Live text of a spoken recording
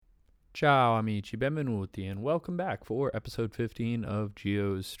Ciao amici, benvenuti, and welcome back for episode 15 of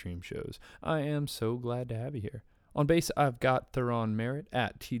Geo's Stream Shows. I am so glad to have you here. On bass, I've got Theron Merritt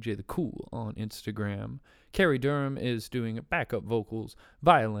at TJ the Cool on Instagram. Carrie Durham is doing backup vocals,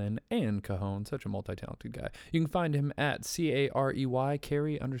 violin, and cajon. Such a multi-talented guy. You can find him at Carey,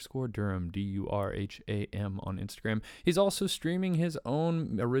 Carrie_Durham, Durham on Instagram. He's also streaming his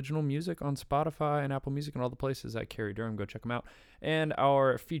own original music on Spotify and Apple Music and all the places at Carrie Durham. Go check him out. And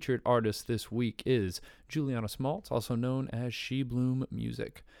our featured artist this week is Juliana Smaltz, also known as She Bloom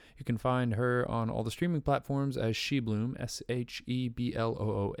Music. You can find her on all the streaming platforms as She Bloom,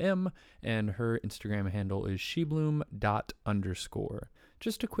 SHEBLOOM, and her Instagram handle is shebloom._.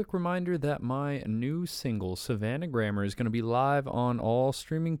 Just a quick reminder that my new single, Savannah Grammar, is going to be live on all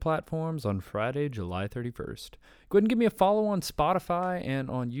streaming platforms on Friday, July 31st. Go ahead and give me a follow on Spotify and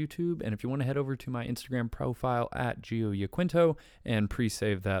on YouTube, and if you want to head over to my Instagram profile at Gio Yaquinto and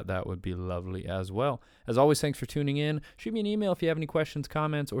pre-save that, that would be lovely as well. As always, thanks for tuning in. Shoot me an email if you have any questions,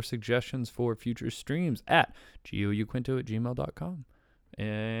 comments, or suggestions for future streams at gioyaquinto@gmail.com.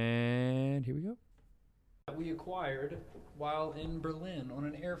 And here we go. We acquired while in Berlin on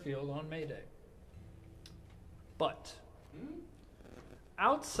an airfield on May Day. But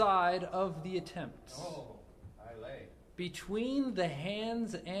outside of the attempts, between the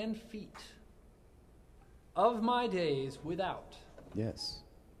hands and feet of my days without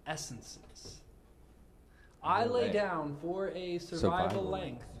essences, I lay down for a survival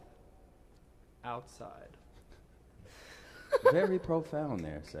length outside. Very profound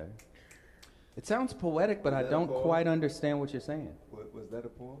there, sir. It sounds poetic, but I don't quite understand what you're saying. Was that a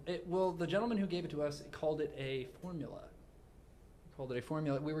poem? Well, the gentleman who gave it to us called it a formula. We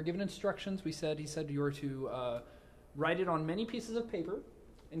were given instructions. He said you were to write it on many pieces of paper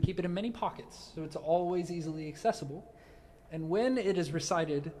and keep it in many pockets so it's always easily accessible. And when it is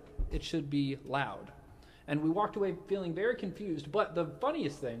recited, it should be loud. And we walked away feeling very confused. But the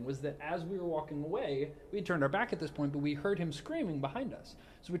funniest thing was that as we were walking away, we had turned our back at this point, but we heard him screaming behind us.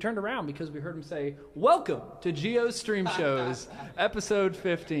 So we turned around because we heard him say, "Welcome to Geo's Stream Shows, episode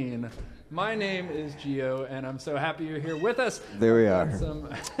 15. My name is Gio, and I'm so happy you're here with us." There we are.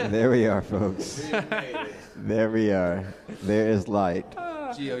 There we are, folks. There we are. There is light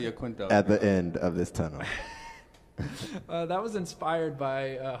Gio Yaquinto at the end of this tunnel. That was inspired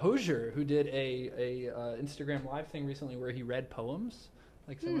by Hosier, who did a Instagram live thing recently where he read poems,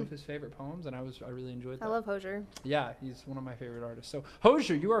 like some of his favorite poems, and I really enjoyed that. I love Hosier. Yeah, he's one of my favorite artists. So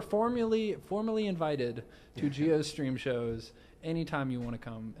Hosier, you are formally invited to Geo's Stream Shows anytime you want to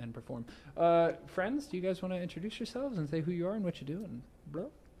come and perform. Friends, do you guys want to introduce yourselves and say who you are and what you do, and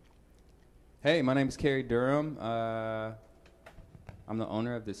bro? Hey, my name is Carrie Durham. I'm the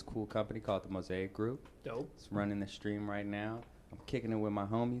owner of this cool company called the Mosaic Group. Dope. It's running the stream right now. I'm kicking it with my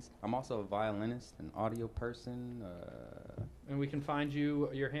homies. I'm also a violinist, an audio person. And we can find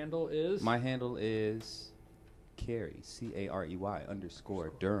you. Your handle is? My handle is Carey,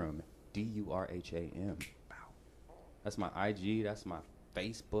 Carey_Durham, Durham. That's my IG. That's my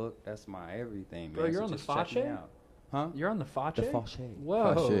Facebook. That's my everything. Bro, man. you're So on the just check me Fache? out. Huh? You're on the Fache? The Fache.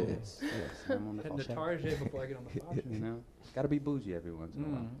 Whoa. Fache. Yes, I'm on the Heading to Fache. Target before I get on the Fache. You know, gotta be bougie every once in a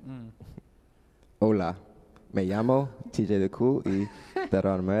while. Hola, me llamo TJ the Cool y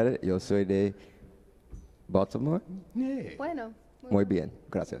Theron Merritt. Yo soy de Baltimore. Bueno. Muy bien,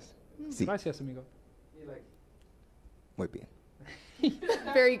 gracias. Sí, Gracias, amigo. muy bien.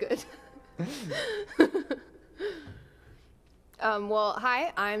 Very good. Well,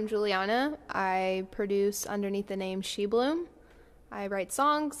 hi, I'm Juliana. I produce underneath the name She Bloom. I write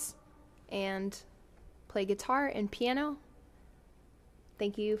songs and play guitar and piano.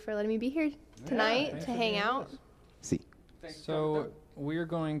 Thank you for letting me be here tonight to hang out. Sí. So we're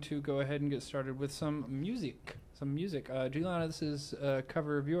going to go ahead and get started with some music. Juliana, this is a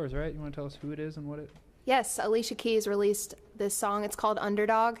cover of yours, right? You want to tell us who it is and what it... Yes, Alicia Keys released this song. It's called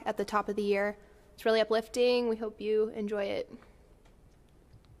Underdog at the top of the year. It's really uplifting. We hope you enjoy it.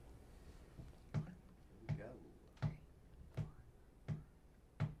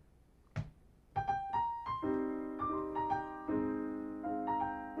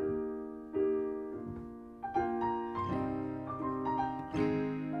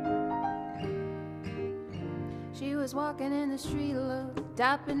 She was walking in the street, looked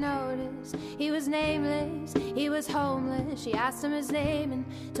up and noticed he was nameless, he was homeless. She asked him his name and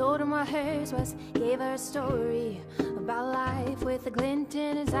told him what hers was. Gave her a story about life with a glint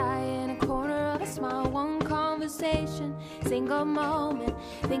in his eye and a corner of a smile. One conversation, single moment,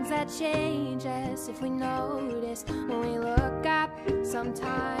 things that change us if we notice when we look up.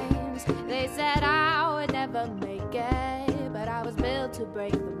 Sometimes they said I would never make it, but I was was built to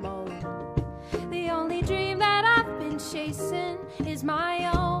break the mold. The only dream that I've been chasing is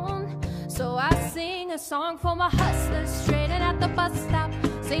my own. So I sing a song for my hustlers straight in at the bus stop.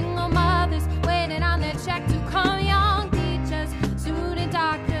 Single mothers waiting on their check to come. Young teachers, student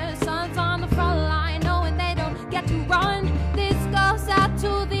doctors, sons on the front line, knowing they don't get to run. This goes out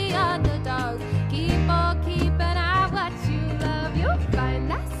to the underdogs. Keep on keeping out what you love. You'll find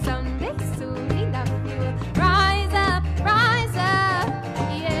that someday soon enough you will rise up,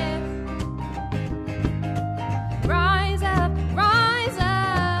 yeah. Rise up,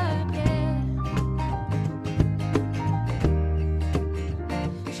 yeah.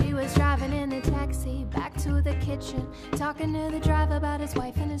 She was driving in the taxi back to the kitchen, talking to the driver about his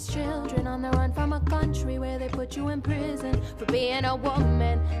wife and his children, on the run from a country where they put you in prison for being a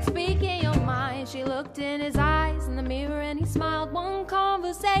woman. Speaking your mind, she looked in his eyes in the mirror and he smiled. One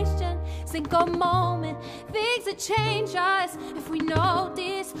conversation, single moment, things that change us if we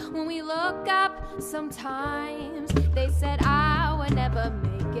notice when we look up. Sometimes they said I would never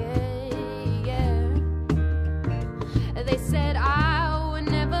make it, yeah. They said I would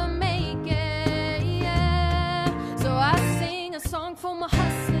never make it, yeah. So I sing a song for my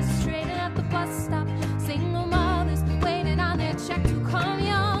hustlers straight at the bus stop. Single mothers waiting on their check to come.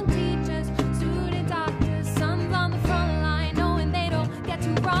 Young teachers, student doctors, sons on the front line, knowing they don't get to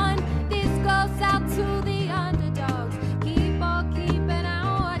run. This goes out to the underdogs. Keep on keeping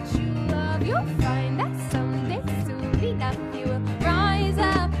out what you love. You'll find that someday soon enough you will rise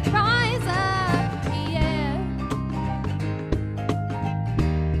up, yeah.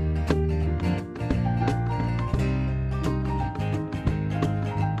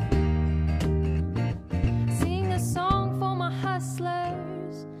 Sing a song for my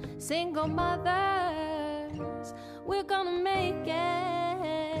hustlers, single mothers, we're gonna make it,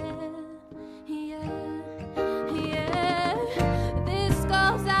 yeah. This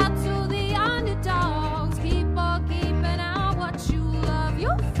goes out to the underdogs. Keep on keeping out what you love.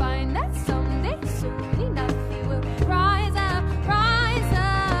 You'll find that someday soon enough you will rise up,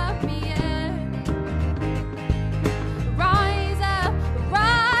 yeah. Rise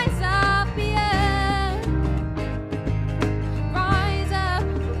up, yeah. Rise up,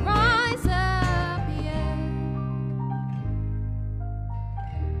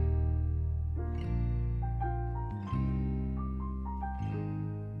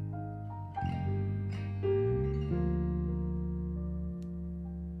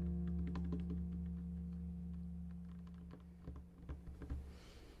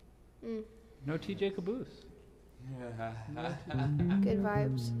 No TJ Caboose. Good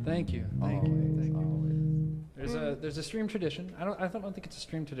vibes. Thank you. Thank you. There's a stream tradition. I don't think it's a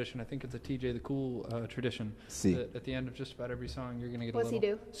stream tradition. I think it's a TJ the Cool tradition. See. That at the end of just about every song, you're gonna get What's a he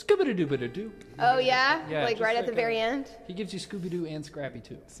little do? Scooby-Doo-ba-doo. Oh yeah? Yeah, Like just right at like the very a- end? He gives you Scooby-Doo and Scrappy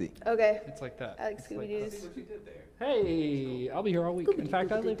too. See. Okay. It's like that. I like Scooby-Doo's. Hey, I'll be here all week. In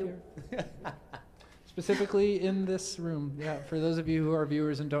fact, I live here. Specifically in this room. Yeah, for those of you who are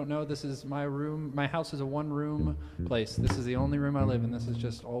viewers and don't know, this is my room. My house is a one-room place. This is the only room I live in. This is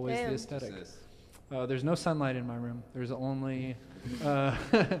just always Damn. the aesthetic. There's no sunlight in my room. There's only No,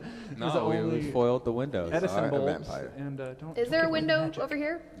 we foiled the windows. Edison Alright, a bulbs. vampire. And don't. Is there a don't get window magic. over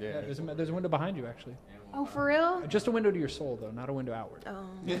here? Yeah, there's a window behind you actually. Oh, for real? Just a window to your soul though, not a window outward. Oh.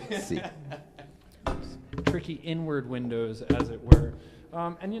 See. Tricky inward windows, as it were.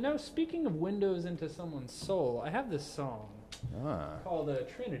 And you know, speaking of windows into someone's soul, I have this song called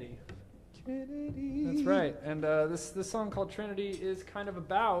Trinity. That's right. And this song called Trinity is kind of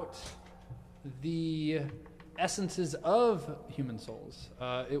about the essences of human souls.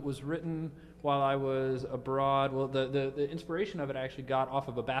 It was written while I was abroad. Well, the inspiration of it actually got off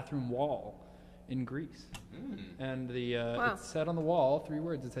of a bathroom wall in Greece. And Wow. it said on the wall 3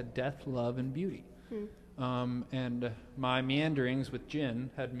 words. It said death, love, and beauty. And my meanderings with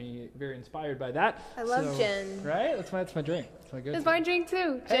gin had me very inspired by that. I love gin. Right? That's my drink. That's my good. It's my drink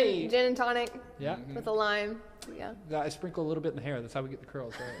too. Hey. Gin and tonic Yeah. with a lime. Yeah. I sprinkle a little bit in the hair. That's how we get the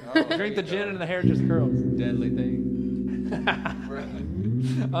curls, right? You drink the gin and the hair just curls. Deadly thing.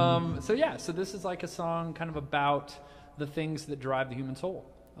 So this is like a song kind of about the things that drive the human soul,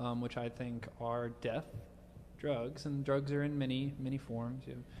 which I think are death, drugs, and drugs are in many forms.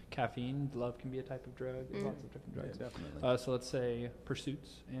 You have caffeine, love can be a type of drug. There's lots of different drugs. Definitely. So let's say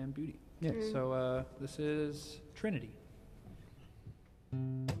pursuits and beauty. Yeah. So this is Trinity.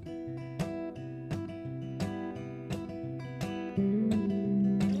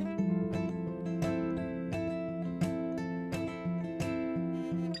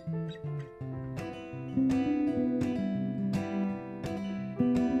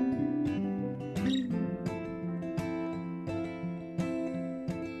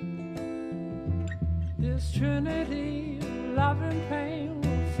 This trinity of love and pain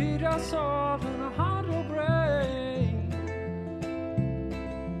will feed our soul and our heart will break.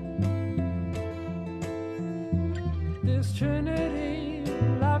 This trinity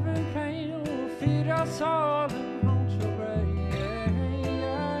of love and pain will feed our soul and our heart will break.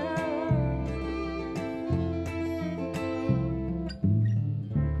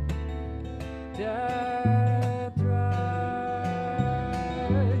 Death, rise,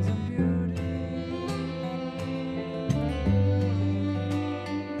 and beauty.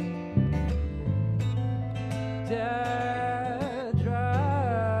 Death,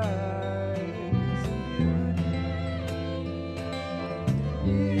 rise, and beauty.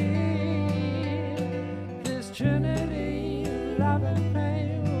 This trinity of love and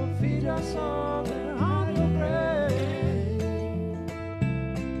pain will feed us all and heart will break.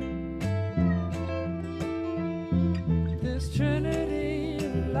 This trinity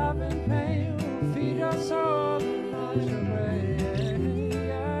of love and pain will feed us all and heart will break.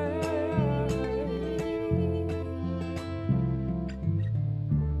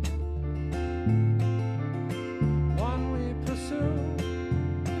 One we pursue,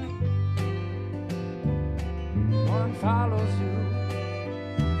 one follows you,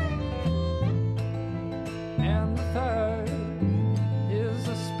 and the third is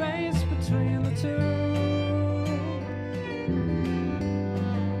the space between the two.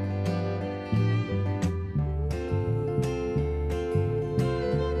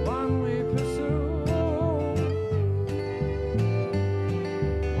 One we pursue,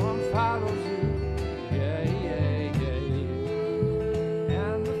 one follows you, yeah, yeah, yeah.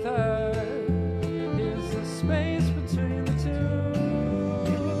 And the third is the space between the two.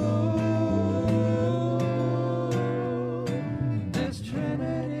 This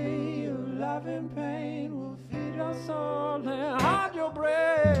trinity of love and pain will feed us all and heart your brain.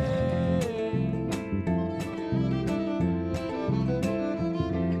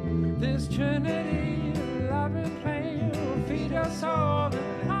 This trinity of love and pain will feed us all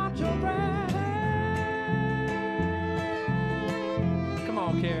and heart your brain. Come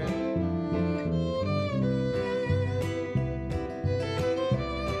on, Karen.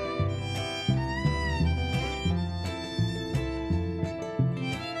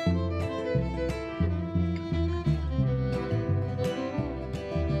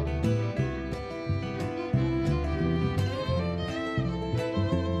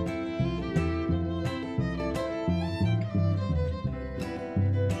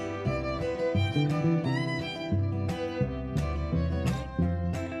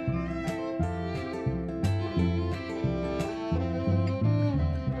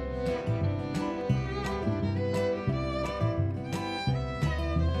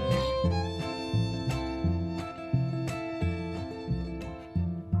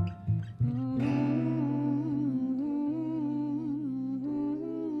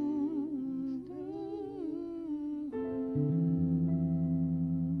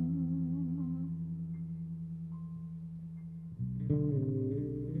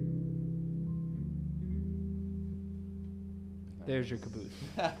 There's your caboose.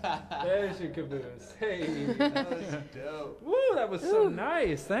 There's your caboose. Hey. That was dope. Woo, that was so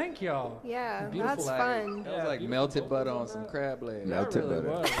nice. Thank y'all. Yeah, Beautiful that's act. fun. That was like melted butter on some crab legs. Melt- That Melted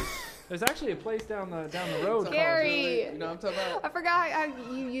really butter. was. There's actually a place down the road. called- Gary. You know what I'm talking about? I forgot how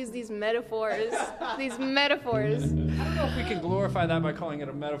you use these metaphors. These metaphors. I don't know if we can glorify that by calling it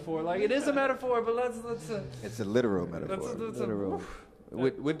a metaphor. Like it is a metaphor, but let's It's a literal metaphor. Literal. oof.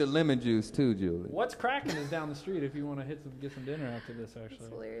 With the lemon juice too, Julie. What's Cracking is down the street if you want to get some dinner after this. That's Actually,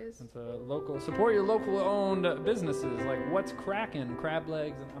 hilarious. it's a local. Support your local owned businesses. Like What's Cracking, crab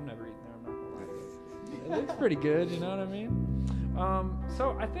legs, and I'm never eating there. I'm not gonna lie. It looks pretty good. You know what I mean?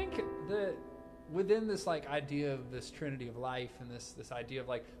 So I think that within this like idea of this trinity of life and this idea of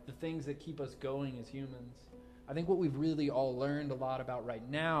like the things that keep us going as humans, I think what we've really all learned a lot about right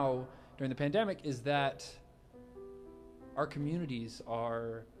now during the pandemic is that our communities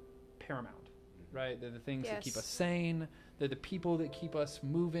are paramount, right? They're the things that keep Yes. us sane. They're the people that keep us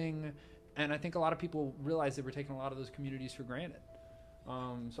moving. And I think a lot of people realize that we're taking a lot of those communities for granted.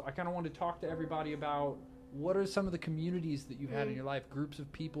 So I kind of want to talk to everybody about what are some of the communities that you've had in your life, groups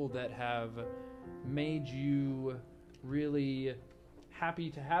of people that have made you really happy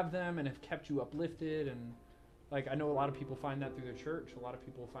to have them and have kept you uplifted. And like, I know a lot of people find that through their church. A lot of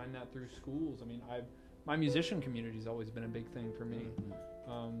people find that through schools. I mean, my musician community has always been a big thing for me.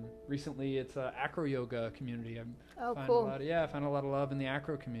 Recently, it's an acro yoga community. Oh, I cool. found a lot of love in the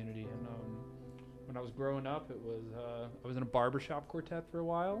acro community. And when I was growing up, it was I was in a barbershop quartet for a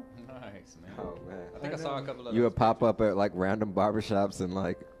while. Nice, man. Oh man. I think I saw a couple of You those would pop up at like random barbershops and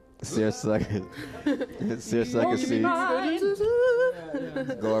like Seersucker. Seersucker seats.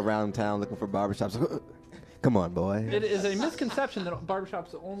 Go around town looking for barbershops. Come on, boy. It is a misconception that barbershop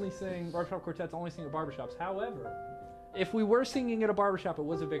quartets only sing at barbershops. However, if we were singing at a barbershop, it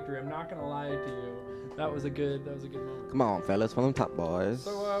was a victory. I'm not gonna lie to you. That was a good moment. Come on, fellas, for them top boys.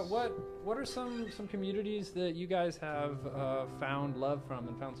 So, what are some communities that you guys have found love from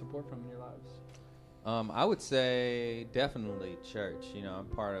and found support from in your lives? I would say definitely church. You know, I'm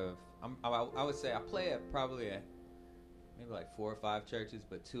part of. I would say I play at probably maybe like 4 or 5 churches,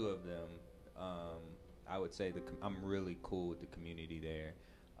 but 2 of them, I would say I'm really cool with the community there.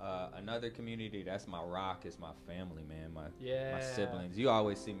 Another community that's my rock is my family, man. My siblings. You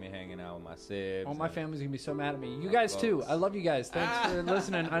always see me hanging out with my siblings. Oh, my family's gonna be so mad at me. You guys too. I love you guys. Thanks for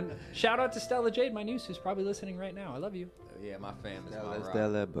listening. And shout out to Stella Jade, my niece, who's probably listening right now. I love you. Yeah, my family's my rock.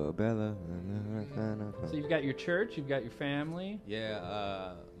 Stella, Bella. So you've got your church, you've got your family.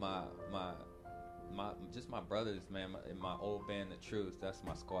 Yeah, just my brothers, man. In my old band, The Truth. That's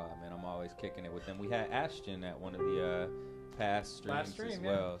my squad, man. I'm always kicking it with them. We had Ashton at one of the past streams as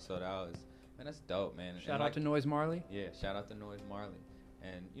well. So that was, man, that's dope, man. Shout out to Noise Marley. Yeah, shout out to Noise Marley.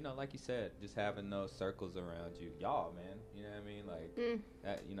 And, you know, like you said, just having those circles around you. Y'all, man. You know what I mean? Like,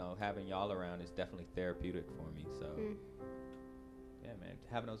 that, you know, having y'all around is definitely therapeutic for me. So, yeah, man.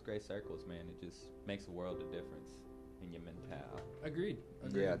 Having those great circles, man, it just makes a world of difference in your mentality. Agreed.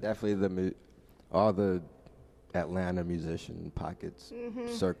 Yeah, definitely all the Atlanta musician pockets,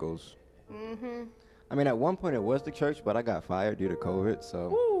 circles. I mean, at one point it was the church, but I got fired due to COVID, so.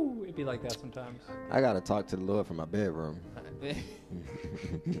 Woo! It'd be like that sometimes. I got to talk to the Lord from my bedroom. That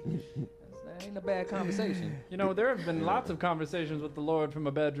ain't a bad conversation. You know, there have been lots of conversations with the Lord from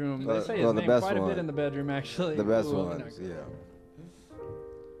a bedroom. They say his the name best quite a one. bit in the bedroom, actually. The best Ooh, ones, yeah.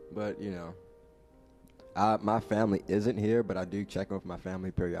 But, you know, my family isn't here, but I do check in with my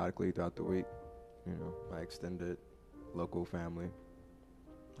family periodically throughout the week. You know, my extended local family.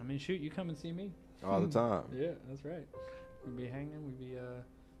 I mean, shoot, you come and see me. All the time. Yeah, that's right. We'd be hanging, we'd be,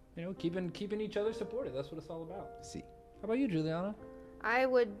 you know, keeping each other supported. That's what it's all about. See. How about you, Juliana? I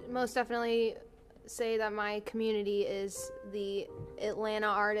would most definitely say that my community is the Atlanta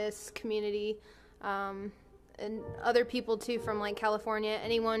artists community, and other people too from like California.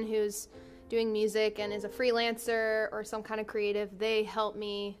 Anyone who's doing music and is a freelancer or some kind of creative, they help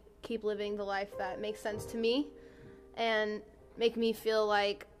me keep living the life that makes sense to me and make me feel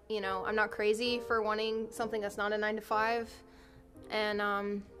like, you know, I'm not crazy for wanting something that's not a 9-to-5. And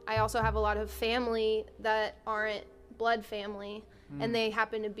I also have a lot of family that aren't blood family, and they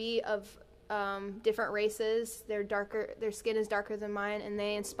happen to be of different races. They're darker, their skin is darker than mine, and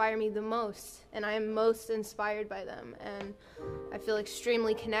they inspire me the most, and I am most inspired by them. And I feel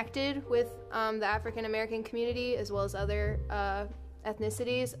extremely connected with the African American community as well as other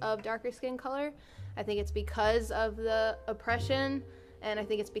ethnicities of darker skin color. I think it's because of the oppression, and I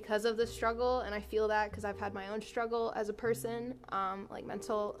think it's because of the struggle, and I feel that because I've had my own struggle as a person, like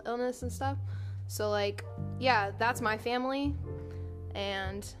mental illness and stuff. So, like, yeah, that's my family,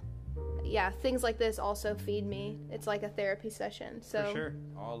 and yeah, things like this also feed me. It's like a therapy session. So For sure.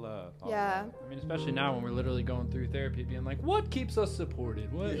 All love. Yeah. I mean, especially now when we're literally going through therapy, being like, what keeps us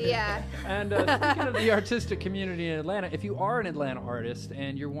supported? What? Yeah. And speaking of the artistic community in Atlanta, if you are an Atlanta artist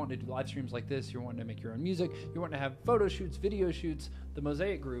and you're wanting to do live streams like this, you're wanting to make your own music, you're wanting to have photo shoots, video shoots, the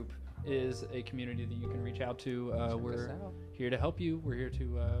Mosaic Group is a community that you can reach out to. We're here to help you. We're here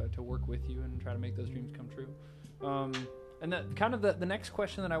to work with you and try to make those dreams come true. And that kind of the next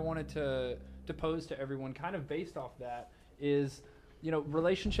question that I wanted to pose to everyone, kind of based off that, is, you know,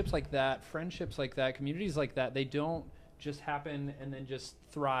 relationships like that, friendships like that, communities like that, they don't just happen and then just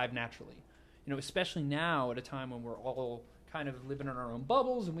thrive naturally. You know, especially now at a time when we're all kind of living in our own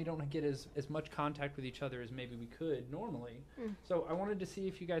bubbles and we don't get as much contact with each other as maybe we could normally. So I wanted to see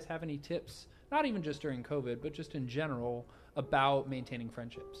if you guys have any tips, not even just during COVID, but just in general, about maintaining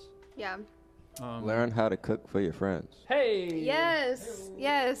friendships. Yeah. Learn how to cook for your friends. Hey!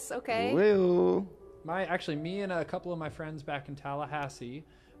 Yes, okay. Will. Me and a couple of my friends back in Tallahassee,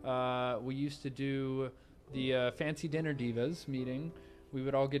 we used to do the Fancy Dinner Divas meeting. We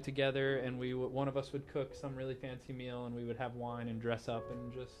would all get together and one of us would cook some really fancy meal and we would have wine and dress up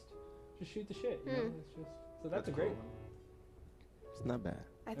and just shoot the shit. You know? It's just, so that's a great one. It's not bad.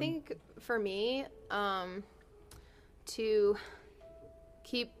 I think for me, to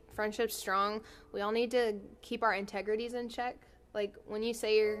keep friendships strong, we all need to keep our integrities in check. Like, when you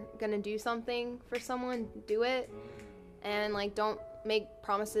say you're gonna do something for someone, do it, and like, don't make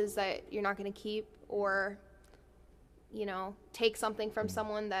promises that you're not gonna keep, or, you know, take something from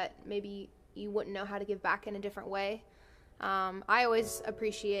someone that maybe you wouldn't know how to give back in a different way. I always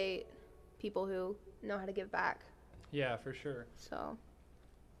appreciate people who know how to give back. Yeah, for sure. So,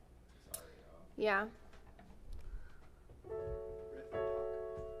 yeah.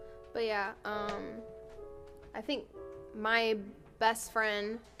 But yeah, I think my best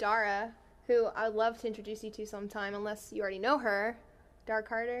friend, Dara, who I'd love to introduce you to sometime, unless you already know her, Dara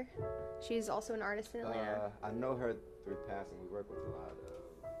Carter. She's also an artist in Atlanta. I know her through passing. We work with a lot of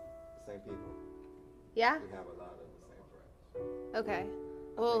the same people. Yeah? We have a lot of the same friends. Okay.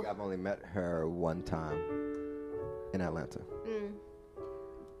 I Well, think I've only met her one time in Atlanta.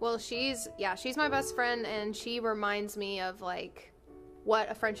 well, she's my best friend, and she reminds me of, like,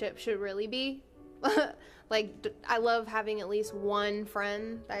 what a friendship should really be. Like, I love having at least one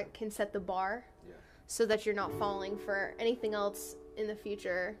friend that can set the bar. Yeah. So that you're not falling for anything else in the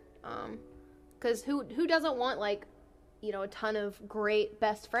future. Because who doesn't want, like, you know, a ton of great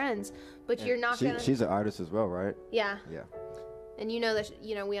best friends? But And you're not gonna. She's an artist as well, right? Yeah. Yeah. And you know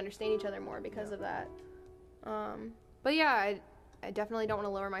that we understand each other more because of that. But yeah, I definitely don't want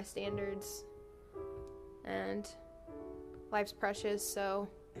to lower my standards. And life's precious, so.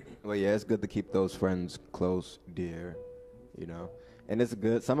 Well, yeah, it's good to keep those friends close, dear, you know. And it's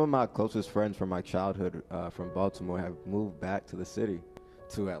good. Some of my closest friends from my childhood from Baltimore have moved back to the city,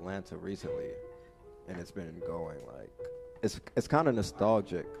 to Atlanta recently. And it's been going, like, it's kind of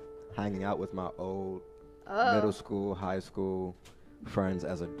nostalgic hanging out with my old middle school, high school friends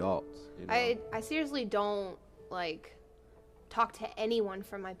as adults, you know. I seriously don't, like, talk to anyone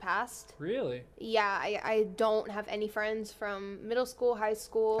from my past. Really? Yeah, I don't have any friends from middle school, high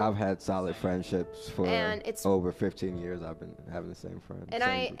school. I've had solid friendships for And it's- over 15 years. I've been having the same friends. And same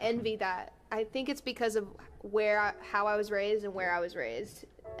I group of friends. envy that. I think it's because of how I was raised and where I was raised.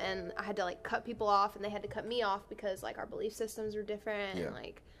 And I had to, like, cut people off, and they had to cut me off because, like, our belief systems were different. Yeah. And,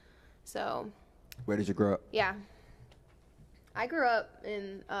 like, so, Where did you grow up? yeah. I grew up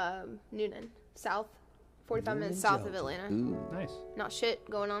in Noonan, south, 45 minutes south of Atlanta. Ooh. Nice. Not shit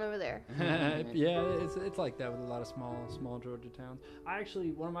going on over there. Yeah, it's like that with a lot of small Georgia towns. I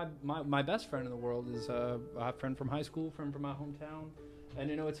actually, one of my best friend in the world is a friend from high school, friend from my hometown. And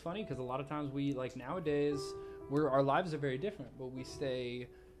you know, it's funny because a lot of times we, like, nowadays, our lives are very different, but we stay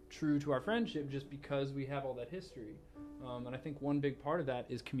true to our friendship just because we have all that history. And I think one big part of that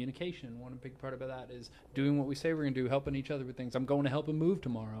is communication. One big part of that is doing what we say we're going to do, helping each other with things. I'm going to help him move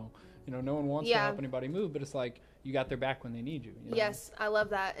tomorrow. You know, no one wants to Yeah. help anybody move, but it's like you got their back when they need you. You know? Yes, I love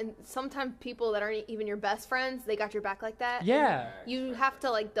that. And sometimes people that aren't even your best friends, they got your back like that. Yeah. You have to,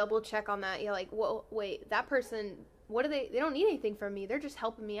 like, double check on that. You're like, well, wait, that person, what do they don't need anything from me. They're just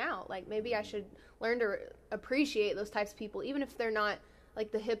helping me out. Like, maybe I should learn to appreciate those types of people, even if they're not,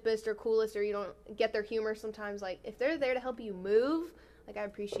 like, the hippest or coolest, or you don't get their humor sometimes. Like, if they're there to help you move, like, I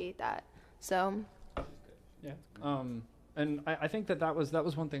appreciate that. So, Yeah. And I think that was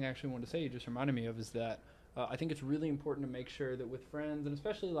one thing I actually wanted to say. You just reminded me of is that I think it's really important to make sure that with friends, and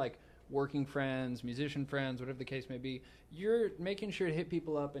especially like working friends, musician friends, whatever the case may be, you're making sure to hit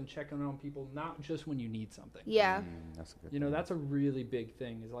people up and checking on people, not just when you need something. yeah. That's a good. You know, that's a really big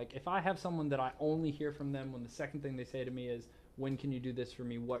thing. Is like if I have someone that I only hear from them when the second thing they say to me is, "When can you do this for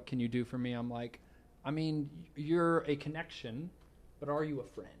me? What can you do for me?" I'm like, I mean, you're a connection, but are you a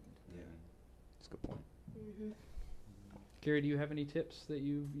friend? Yeah, that's a good point. Gary, do you have any tips that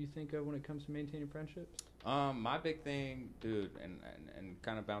you think of when it comes to maintaining friendships? My big thing, dude, and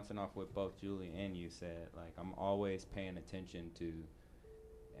kind of bouncing off what both Julie and you said, like, I'm always paying attention to,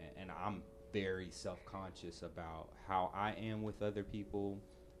 and I'm very self-conscious about how I am with other people.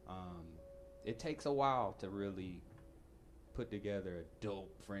 It takes a while to really put together a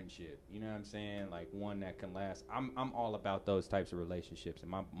dope friendship. You know what I'm saying? Like, one that can last. I'm all about those types of relationships,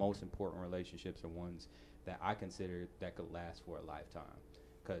 and my most important relationships are ones that I consider that could last for a lifetime.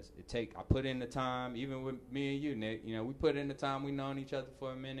 Because I put in the time, even with me and you, Nick, you know, we put in the time, we known each other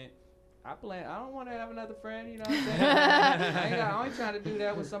for a minute. I don't want to have another friend, you know what I'm saying? I ain't trying to do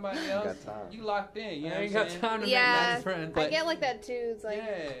that with somebody else. Got time. You locked in, you know I ain't what I'm got saying? time to Yeah. make nice friends. I But- get like that too. It's like,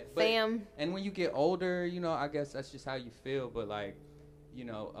 Yeah, but- fam. And when you get older, you know, I guess that's just how you feel. But, like, you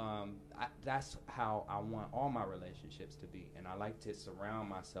know, that's how I want all my relationships to be. And I like to surround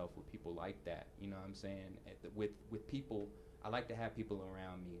myself with people like that. You know what I'm saying? With people, I like to have people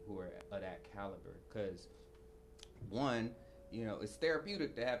around me who are of that caliber. Because, one, you know, it's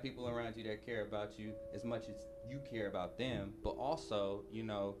therapeutic to have people around you that care about you as much as you care about them. But also, you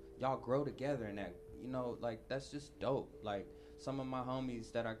know, y'all grow together, and that, you know, like, that's just dope. Like, some of my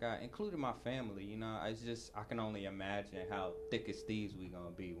homies that I got, including my family, you know, I can only imagine how thick as thieves we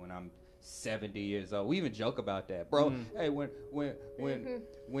gonna be when I'm 70 years old. We even joke about that, bro. Hey, when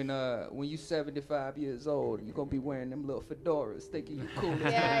you 75 years old, you're gonna be wearing them little fedoras, thinking you cool.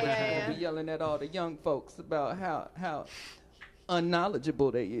 Yeah. You're gonna be yelling at all the young folks about how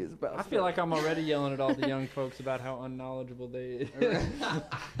unknowledgeable they is about. I feel like I'm already yelling at all the young folks about how unknowledgeable they is.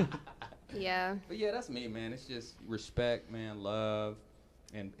 Yeah. But yeah, that's me, man. It's just respect, man, love,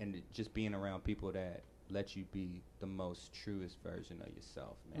 and just being around people that let you be the most truest version of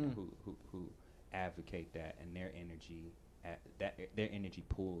yourself, man. Who advocate that, and their energy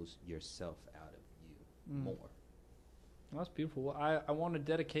pulls yourself out of you more. That's beautiful. Well, I want to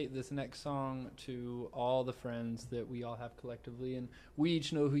dedicate this next song to all the friends that we all have collectively, and we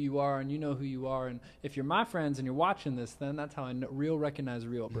each know who you are, and you know who you are, and if you're my friends and you're watching this, then that's how I know, real recognize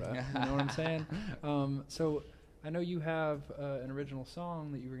real, bro. You know what I'm saying? So I know you have an original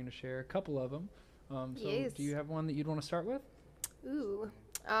song that you were going to share, a couple of them. So Yes. do you have one that you'd want to start with? Ooh.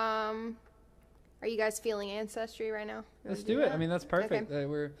 Are you guys feeling Ancestry right now? Let's do it. I mean, that's perfect.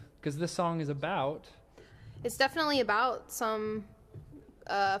 Because this song is about... It's definitely about some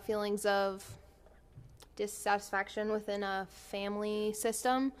feelings of dissatisfaction within a family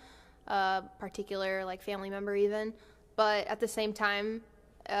system, particular like family member even. But at the same time,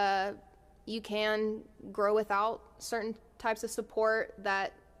 you can grow without certain types of support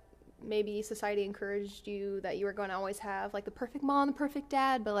that maybe society encouraged you that you were going to always have, like the perfect mom, the perfect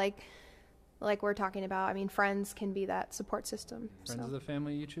dad. But like we're talking about, I mean, friends can be that support system. Friends of the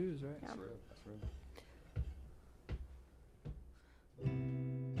family you choose, right? Yeah. That's real. That's real.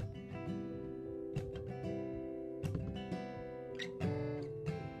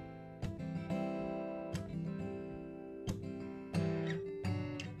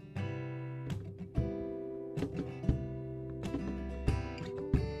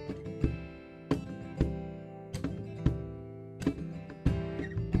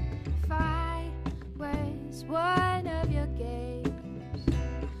 If I was one of your games,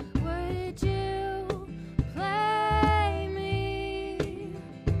 would you play me?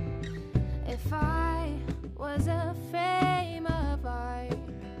 If I was a frame of art,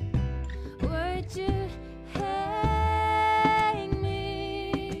 would you hang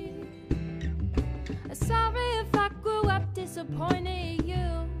me? Sorry if I grew up disappointing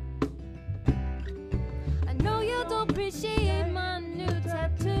you. I know you don't appreciate my new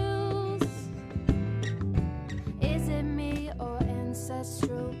tattoos. Is it me or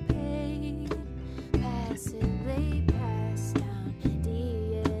ancestral pain? Passively passed down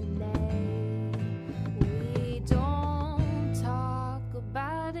DNA. We don't talk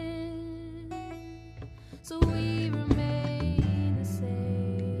about it, so we remain the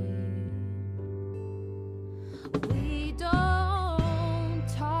same. We don't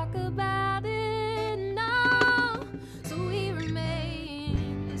talk about it, no, so we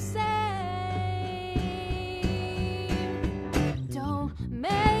remain the same. Don't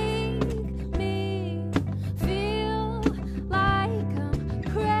make me feel like I'm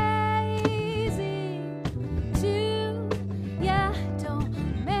crazy too. Yeah, don't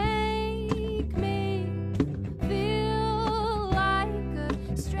make me feel like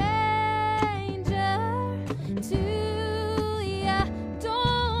a stranger too. Yeah,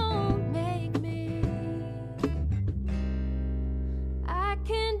 don't make me. I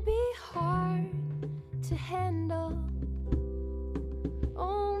can be hard to handle.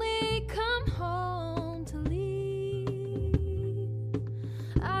 Only come home to leave.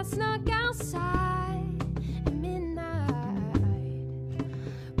 I snuck outside at midnight.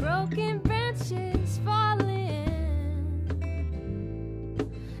 Broken branches falling.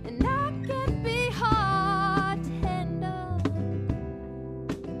 And I can be hard to handle.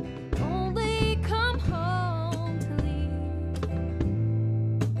 Only come home to leave.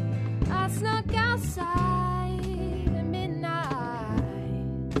 I snuck outside at midnight.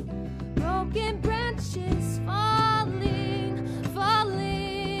 Broken branches falling,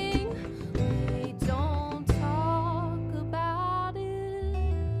 falling. We don't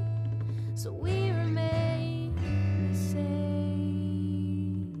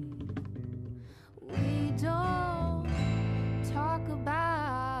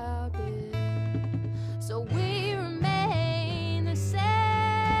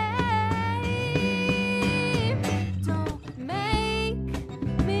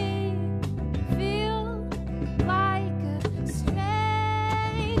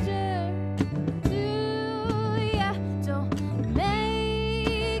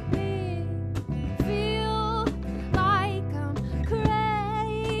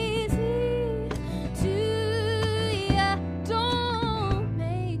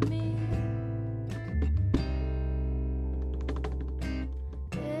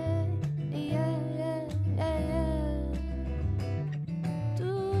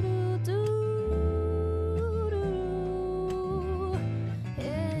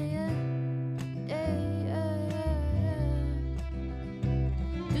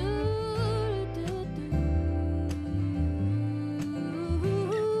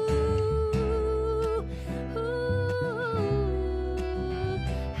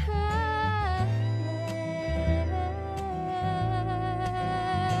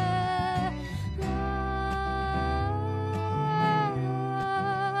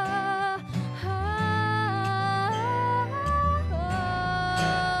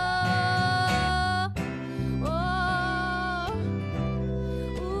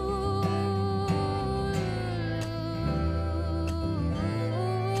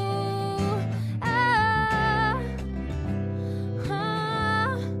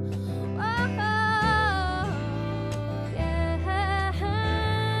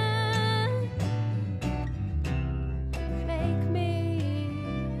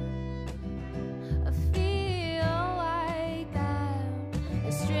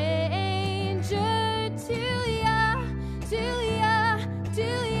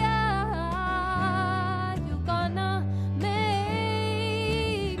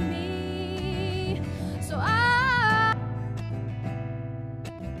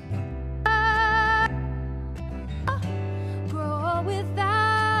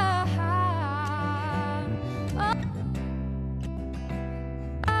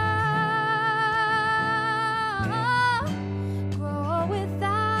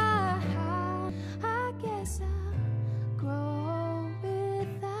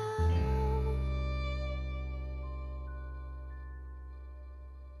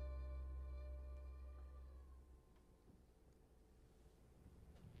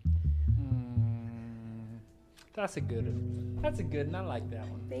That's a good one. I like that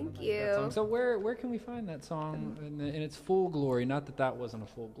one. Thank That you. song. So where can we find that song in its full glory? Not that wasn't a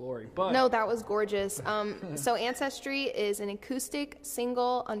full glory, but No, that was gorgeous. So Ancestry is an acoustic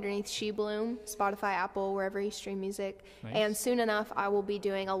single underneath She Bloom, Spotify, Apple, wherever you stream music. Nice. And soon enough, I will be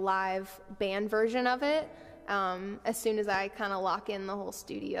doing a live band version of it as soon as I kind of lock in the whole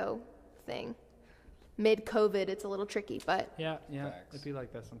studio thing. Mid-COVID, it's a little tricky, but yeah, Facts. it'd be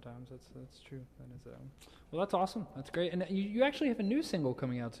like that sometimes. That's true. That is well, that's awesome. That's great. And you actually have a new single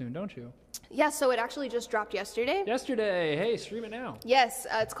coming out soon, don't you? yeah, so it actually just dropped yesterday. Yesterday. Hey, stream it now. Yes,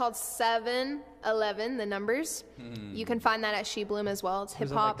 it's called 711, the numbers. You can find that at She Bloom as well. It's Is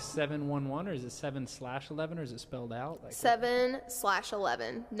hip it hop. like 711 or is it 7/11 or is it spelled out? Like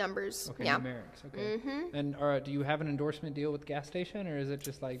 7/11 numbers. Okay, Yeah. numerics. Okay. And do you have an endorsement deal with the gas station, or is it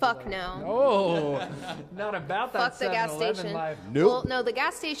just like? Fuck no. Oh, not about that. Fuck the gas 7-Eleven station. life. Well, no, the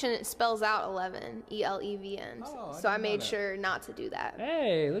gas station spells out 11, ELEVN. Oh, I So I didn't know made that. sure not to do that.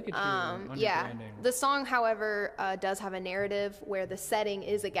 Hey, look at you. on your Yeah. branding. The song, however, does have a narrative where the setting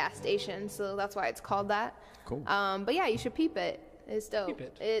is a gas station, so that's why it's called that. Cool. But yeah, you should peep it. It's dope. Peep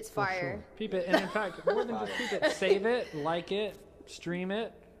it. It's fire. Peep it, and in fact, more than just peep it, save it, like it, stream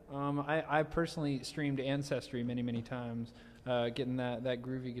it. I personally streamed Ancestry many times, getting that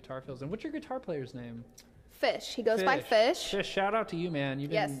groovy guitar feels. And what's your guitar player's name? Fish. He goes by Fish. Fish, shout out to you, man.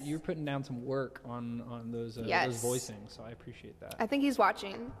 Yes. You're putting down some work on those Yes. voicings, so I appreciate that. I think he's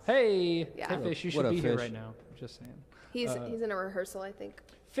watching. Hey, Yeah. hey, Fish, you What should up, be here Fish? right now. Just saying. He's in a rehearsal, I think.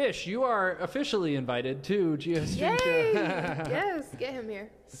 Fish, you are officially invited to GeoStream Yay! Show. Yes, get him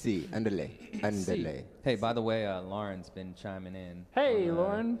here. See, underlay. Hey, by the way, Lauren's been chiming in. Hey, on,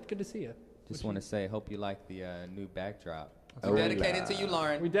 Lauren, good to see you. Just want to say, hope you like the new backdrop. Hola. Dedicated to you,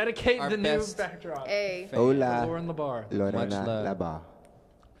 Lauren. We dedicate Our the best- new backdrop. Hey. to Hola, Lauren Labar. Much Lorena love. Labar.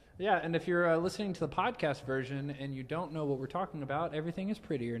 Yeah, and if you're listening to the podcast version and you don't know what we're talking about, everything is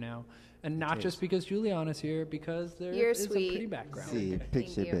prettier now. And not just because Juliana's here, because there You're is sweet. a pretty background. See,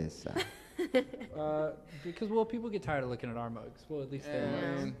 picture you. this. Because, well, people get tired of looking at our mugs. Well, at least they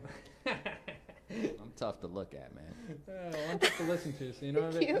Man. I'm tough to look at, man. I'm tough to listen to, so you know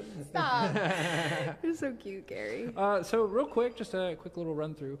what I mean? Cute. Stop. You're so cute, Gary. So real quick, just a quick little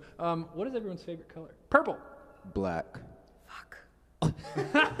run through. What is everyone's favorite color? Purple. Black. Fuck.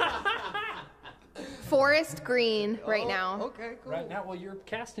 Forest green right now. Okay, cool. Right now, well, you're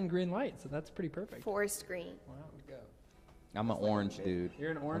casting green light, so that's pretty perfect. Forest green. Wow. I'm an orange dude.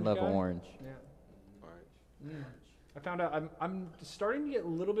 You're an orange I love guy? orange. Yeah. I found out I'm starting to get a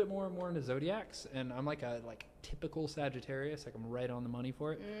little bit more and more into zodiacs, and I'm like a typical Sagittarius, like I'm right on the money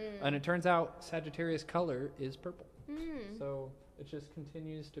for it. And it turns out Sagittarius color is purple. So it just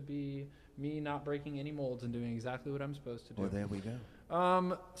continues to be me not breaking any molds and doing exactly what I'm supposed to do. Well, there we go.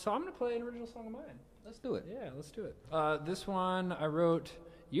 So I'm gonna play an original song of mine. Let's do it. Yeah, let's do it. This one I wrote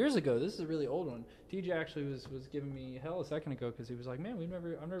years ago. This is a really old one. TJ actually was giving me hell a second ago because he was like, "Man, I've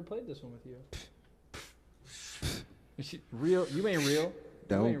never played this one with you." Real? You ain't real.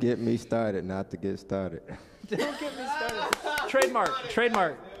 Don't get me started not to get started. Don't get me started. Trademark.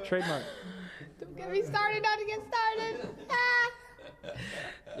 Don't get me started not to get started.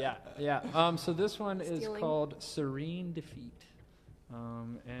 Yeah. So this one is Stealing. called Serene Defeat.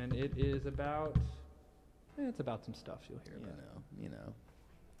 And it is about, it's about some stuff you'll hear about. You know.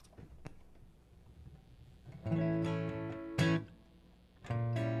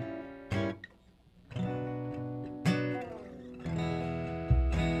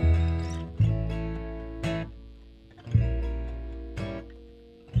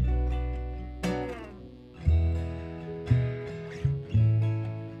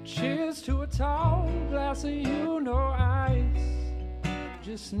 Cheers to a tall glass of ice.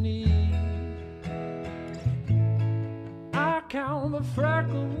 Just need. I count the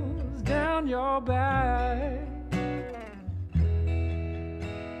freckles down your back.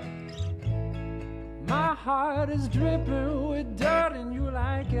 My heart is dripping with dirt and you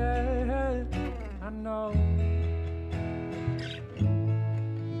like it. I know.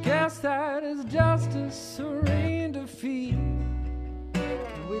 Guess that is just a serene defeat.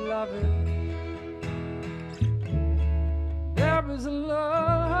 We love it. There is a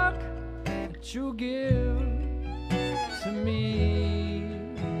look that you give to me.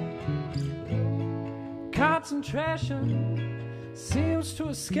 Concentration seems to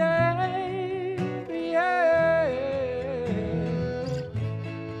escape. Yeah.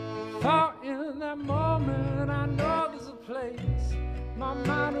 For in that moment, I know there's a place my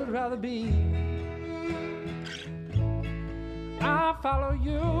mind would rather be. I'll follow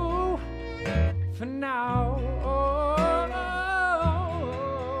you for now.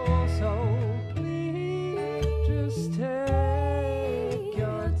 So please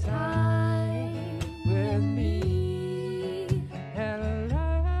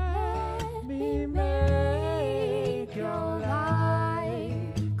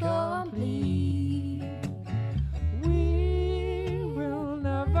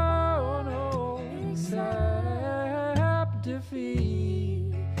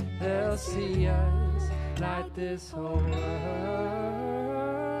this whole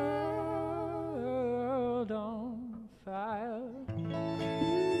world on fire.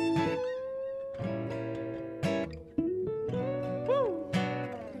 Woo!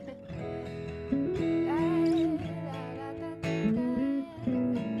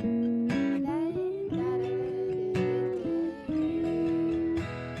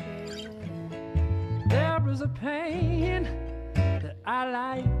 There is a pain that I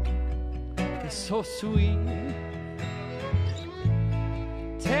like. It's so sweet.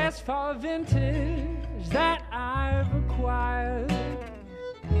 Taste for vintage that I've acquired.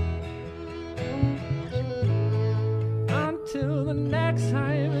 Until the next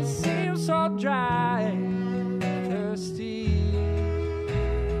time it seems so dry, thirsty.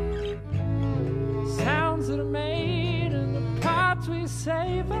 Sounds that are made in the parts we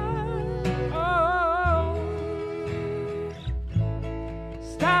savor. Oh,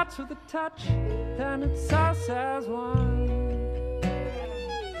 starts with a touch, then it's us as one.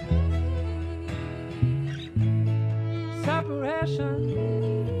 Separation,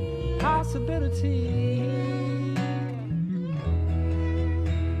 possibility.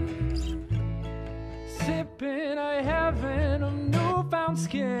 Sipping a heaven of newfound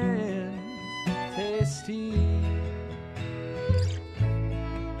skin, tasty.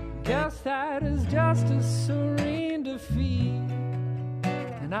 Guess that is just a serene defeat,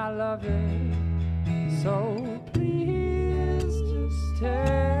 and I love it. So please just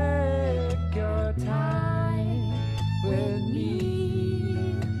take your time with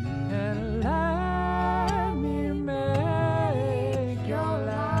me and let me make your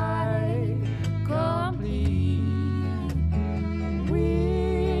life complete.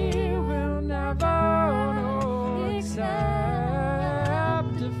 We will never know except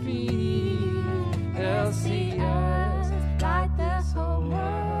defeat. They'll see us like this whole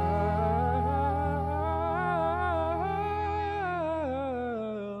world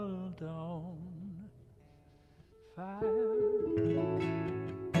on fire.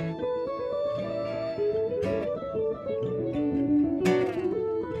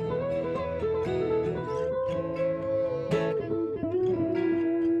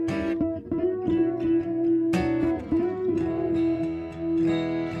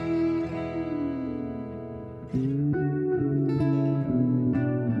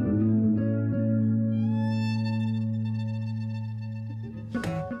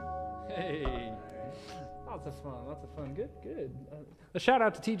 Hey, lots of fun, lots of fun. Good, good. A shout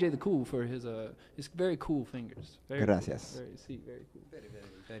out to TJ the Cool for his very cool fingers. Very Gracias. Cool. Very cool. Very,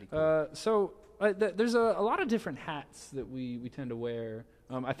 very cool. So there's a lot of different hats that we tend to wear.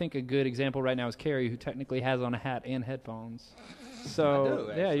 I think a good example right now is Carrie, who technically has on a hat and headphones. So I do,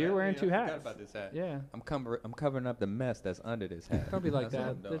 yeah, actually. you're wearing I two forgot hats. about this hat. Yeah, I'm covering up the mess that's under this hat. don't be like That's what that.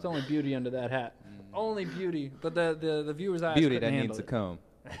 I'm doing. There's only beauty under that hat. Only beauty. But the viewers' eyes beauty couldn't that handle needs to it. come.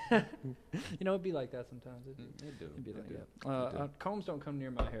 You know, it'd be like that sometimes. They do. It'd be like They do. that. Combs don't come near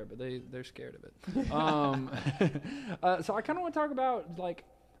my hair, but they're scared of it. So I kind of want to talk about, like,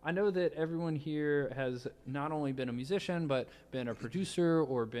 I know that everyone here has not only been a musician, but been a producer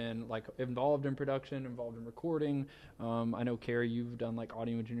or been like involved in production, involved in recording. I know, Carrie, you've done like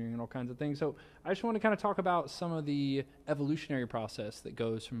audio engineering and all kinds of things. So I just want to kind of talk about some of the evolutionary process that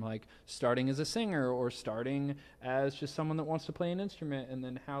goes from like starting as a singer or starting as just someone that wants to play an instrument, and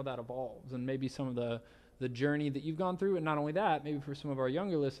then how that evolves, and maybe some of the journey that you've gone through. And not only that, maybe for some of our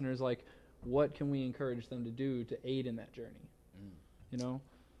younger listeners, like, what can we encourage them to do to aid in that journey? You know?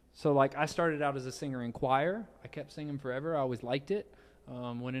 So, like, I started out as a singer in choir. I kept singing forever. I always liked it.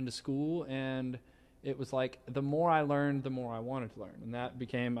 Went into school, and it was like the more I learned, the more I wanted to learn. And that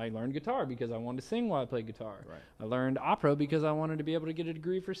became, I learned guitar because I wanted to sing while I played guitar. Right. I learned opera because I wanted to be able to get a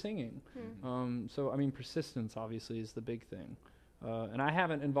degree for singing. So, I mean, persistence, obviously, is the big thing. And I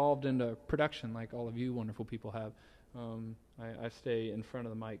haven't involved into production like all of you wonderful people have. I stay in front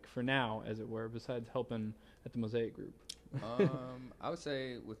of the mic for now, as it were, besides helping at the Mosaic Group. I would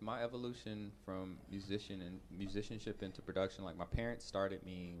say with my evolution from musicianship into production, like my parents started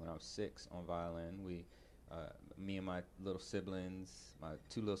me when I was 6 on violin. Me and my little siblings, my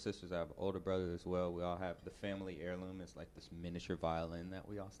 2 little sisters, I have an older brother as well. We all have the family heirloom. It's like this miniature violin that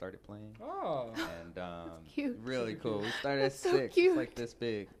we all started playing. Oh. And Cute. really cool. We started at That's so 6. cute. It's like this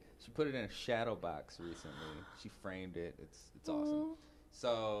big. She put it in a shadow box recently. She framed it. It's awesome.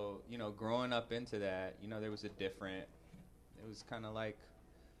 So, growing up into that, there was it was kind of like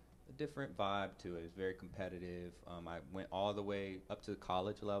a different vibe to it. It's very competitive. I went all the way up to the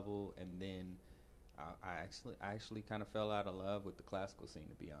college level, and then I actually kind of fell out of love with the classical scene,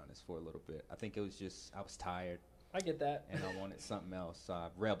 to be honest, for a little bit. I think it was just I was tired. I get that. and I wanted something else. So I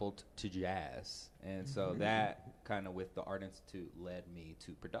rebelled to jazz, and so that kind of with the Art Institute led me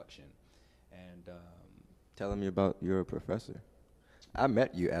to production. And Telling me about your professor. I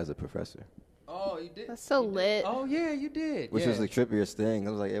met you as a professor, oh, you did. That's so you did? lit. Oh yeah, you did. which yeah. was the trippiest thing.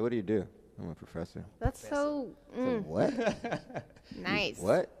 I was like, hey, what do you do? I'm a professor. That's so So what? nice.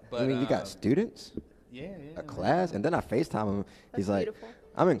 What? But, I mean, you got students, yeah, a class, and then I FaceTime him. That's He's like, beautiful.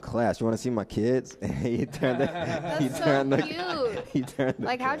 I'm in class. You want to see my kids? And he turned the, he That's so turned the, cute. he turned the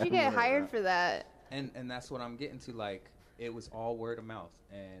Like, how'd you get camera hired around. for that? And that's what I'm getting to. Like, it was all word of mouth,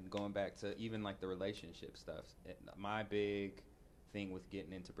 and going back to even like the relationship stuff. My big thing with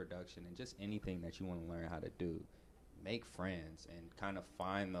getting into production and just anything that you want to learn how to do, make friends and kind of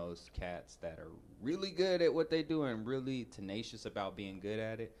find those cats that are really good at what they do and really tenacious about being good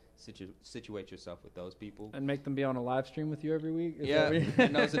at it. Situate yourself with those people. And make them be on a live stream with you every week? Is Yeah, that what you-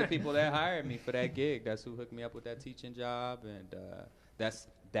 and those are the people that hired me for that gig. That's who hooked me up with that teaching job, and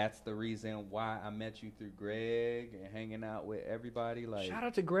that's the reason why I met you through Greg and hanging out with everybody. Like, Shout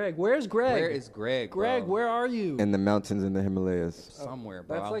out to Greg. Where's Greg? where is Greg? Greg, bro? where are you? In the mountains in the Himalayas. Somewhere,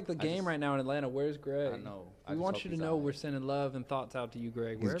 bro. That's like the I game just- right now in Atlanta. Where's Greg? I know. I We just want hope you to he's know all we're right. sending love and thoughts out to you,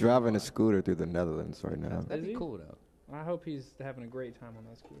 Greg. He's Wherever driving you a scooter through the Netherlands right now. That'd Is be he? cool though. are. I hope he's having a great time on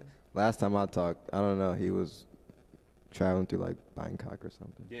that scooter. Last time I talked, I don't know, he was traveling through like Bangkok or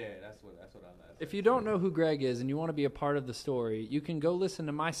something. Yeah, that's what I last. If you don't know who Greg is and you want to be a part of the story, you can go listen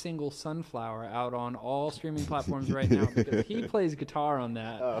to my single Sunflower out on all streaming platforms right now because he plays guitar on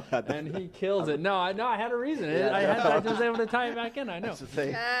that and he kills it. No, I had a reason. I was able to tie it back in. I know.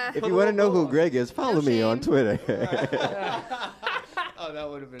 If you want to know who Greg is, follow No me on shame. Twitter. Oh, that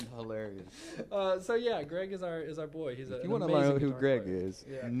would have been hilarious. So yeah, Greg is our boy. He's If you want to learn who Greg is,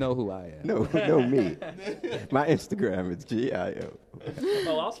 Yeah. know who I am. no, me. My Instagram is GIO.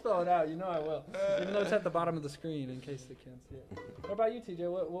 Oh, I'll spell it out. You know I will. Even though it's at the bottom of the screen in case they can't see it. What about you, TJ?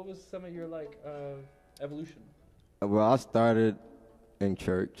 What was some of your evolution? Well, I started in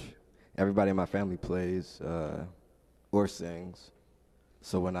church. Everybody in my family plays or sings.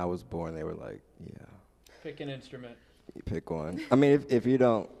 So when I was born, they were like, yeah, Pick an instrument. you pick one. I mean, if you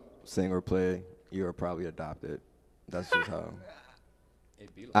don't sing or play, you're probably adopted. That's just how.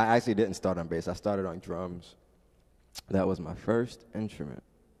 It'd be like I actually didn't start on bass. I started on drums. That was my first instrument.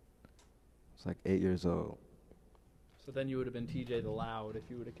 I was like 8 years old. So then you would have been TJ the Loud if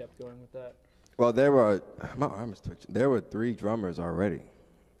you would have kept going with that. Well, my arm is twitching. There were 3 drummers already.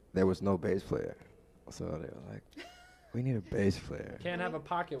 There was no bass player. So they were like, we need a bass player. Can't have a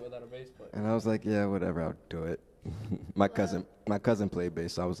pocket without a bass player. And I was like, yeah, whatever, I'll do it. my cousin played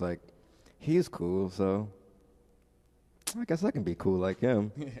bass, so I was like, he's cool, so I guess I can be cool like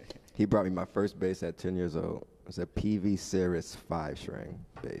him. He brought me my first bass at 10 years old. It was a PV Cirrus 5-string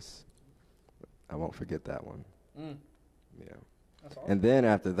bass. I won't forget that one. Mm, Yeah. that's awesome. And then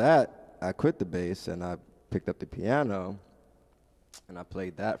after that, I quit the bass and I picked up the piano, and I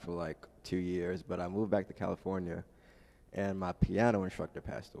played that for like 2 years. But I moved back to California, and my piano instructor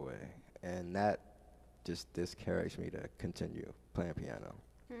passed away, and that just discouraged me to continue playing piano.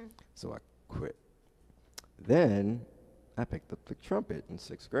 So I quit. Then I picked up the trumpet in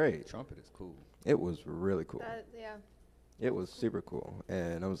 6th grade. trumpet is cool. It was really cool. Yeah. It was super cool,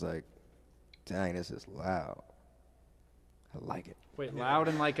 and I was like, dang, this is loud. I like it. Wait, loud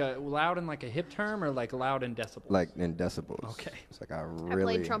in like a hip term or like loud in decibels? Like in decibels. Okay. It's like I I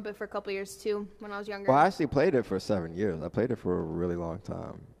really. played trumpet for a couple years too when I was younger. Well, I actually played it for 7 years. I played it for a really long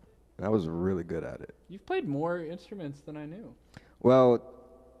time, and I was really good at it. You've played more instruments than I knew. Well,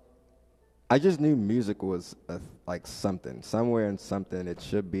 I just knew music was like something, somewhere in something. It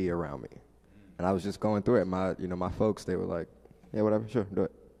should be around me, and I was just going through it. My folks, they were like, "Yeah, whatever, sure, do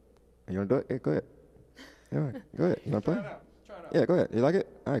it. You want to do it? Yeah, go ahead. Yeah, all right, go ahead. You want to play? Yeah, go ahead. You like it?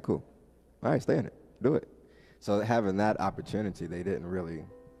 All right, cool. All right, stay in it. Do it." So having that opportunity, they didn't really.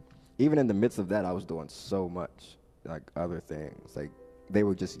 Even in the midst of that, I was doing so much, like other things. Like they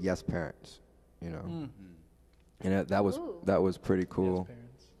were just yes parents, Mm. and that was pretty cool. Yes, parents.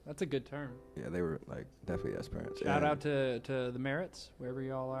 That's a good term. Yeah, they were like definitely yes parents. Shout And out to the Merritts, wherever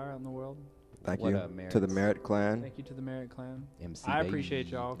y'all are in the world. thank What you up, to the Merritts? Merritt clan, Thank you to the Merritt clan. MC I baby. appreciate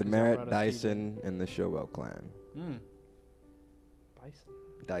y'all. the 'cause y'all Merritt, brought us TJ. Dyson, and the Showell clan. Mm.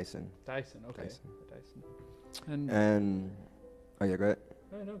 Bison. Dyson. Okay. Dyson. Dyson. And And oh yeah, go ahead.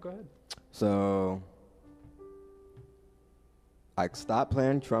 no, go ahead. So I stopped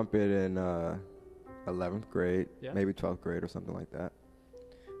playing trumpet in 11th grade, Yeah. maybe 12th grade or something like that.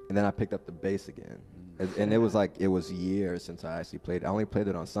 And then I picked up the bass again. And it was years since I actually played it. I only played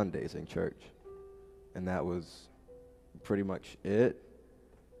it on Sundays in church. And that was pretty much it.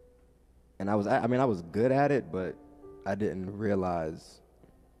 And I was good at it, but I didn't realize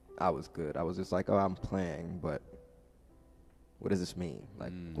I was good. I was just like, oh, I'm playing, but what does this mean?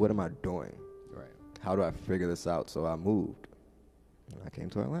 Like, what am I doing? Right. How do I figure this out? So I moved. I came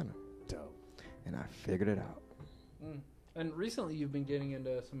to Atlanta. Dope. And I figured it out. And recently you've been getting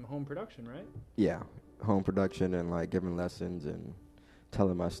into some home production, right? Yeah, home production and like giving lessons and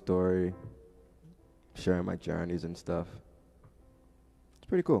telling my story, sharing my journeys and stuff. It's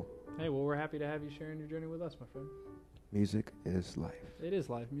pretty cool. Hey, well, we're happy to have you sharing your journey with us, my friend. Music is life. It is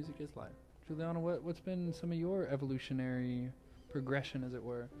life. Music is life. Juliana, what's been some of your evolutionary progression, as it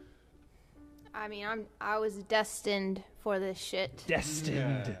were? I mean, I was destined for this shit.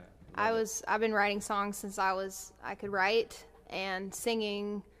 Destined. Yeah. I've been writing songs since I could write, and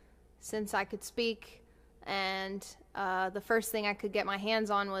singing since I could speak, and the first thing I could get my hands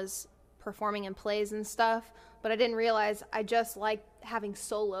on was performing in plays and stuff, but I didn't realize I just liked having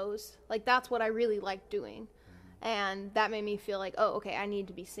solos. Like, that's what I really liked doing. And that made me feel like, oh, okay, I need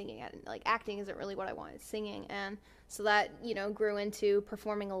to be singing. Like, acting isn't really what I wanted, singing. And so that, grew into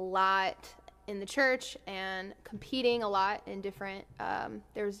performing a lot in the church and competing a lot in different,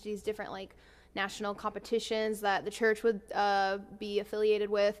 there's these different, like, national competitions that the church would be affiliated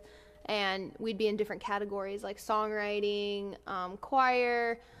with. And we'd be in different categories, like songwriting,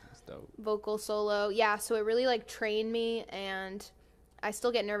 choir, vocal solo. Yeah, so it really, like, trained me, and I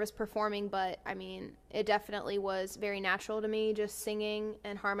still get nervous performing, but I mean, it definitely was very natural to me, just singing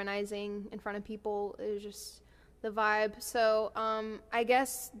and harmonizing in front of people. It was just the vibe. So I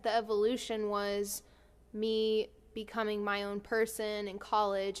guess the evolution was me becoming my own person in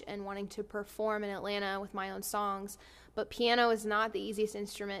college and wanting to perform in Atlanta with my own songs. But piano is not the easiest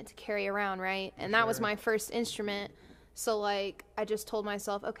instrument to carry around, right? And that was my first instrument. So, like, I just told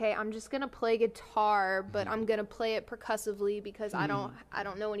myself, okay, I'm just going to play guitar, but I'm going to play it percussively because I don't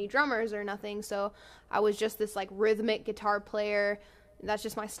know any drummers or nothing. So I was just this, like, rhythmic guitar player. That's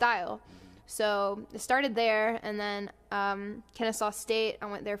just my style. So it started there, and then Kennesaw State, I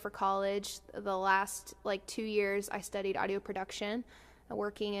went there for college. The last, like, 2 years, I studied audio production,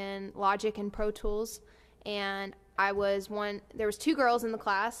 working in Logic and Pro Tools. And there was 2 girls in the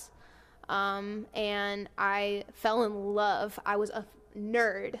class. And I fell in love. I was a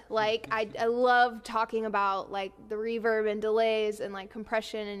nerd. Like, I love talking about, like, the reverb and delays and, like,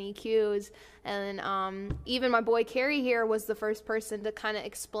 compression and EQs. And even my boy Carrie here was the first person to kind of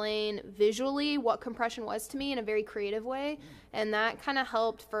explain visually what compression was to me in a very creative way. And that kind of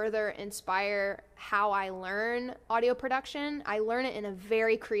helped further inspire how I learn audio production. I learn it in a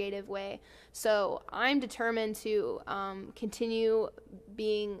very creative way. So I'm determined to continue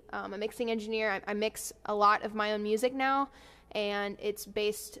being a mixing engineer. I mix a lot of my own music now, and it's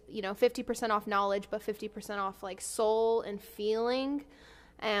based, 50% off knowledge, but 50% off, like, soul and feeling.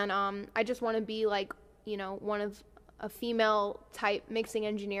 And I just want to be, like, one of a female type mixing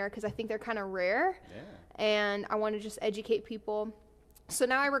engineer, because I think they're kind of rare. Yeah. And I want to just educate people. So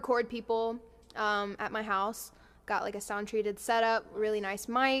now I record people at my house. Got, like, a sound treated setup, really nice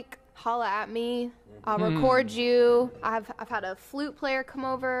mic. Holla at me. I'll record you. I've had a flute player come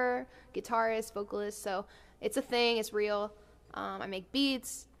over, guitarist, vocalist. So it's a thing. It's real. I make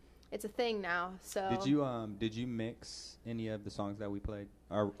beats. It's a thing now. So did you mix any of the songs that we played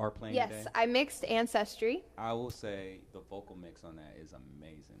are playing today? Yes, I mixed Ancestry. I will say the vocal mix on that is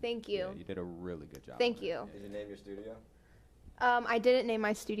amazing. Thank you. Yeah, you did a really good job. Thank you. Did you name your studio? I didn't name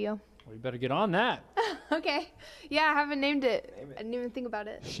my studio. Well, you better get on that. Okay. Yeah, I haven't named it. Name it. I didn't even think about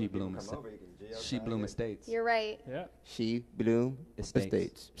it. She Bloom Estates. You're right. Yeah. She Bloom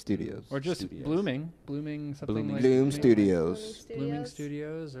Estates Studios. Or just Studios. blooming something Blooming. like Bloom Blooming Studios. Blooming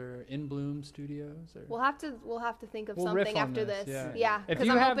Studios or In Bloom Studios. Or We'll have to think of We'll riff something on after this, this. yeah. Because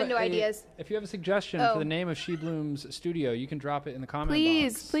I'm open to ideas. If you have a suggestion for the name of She Bloom's studio, you can drop it in the comment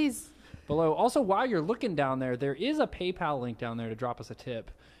box. Please. Below. Also, while you're looking down there is a PayPal link down there to drop us a tip,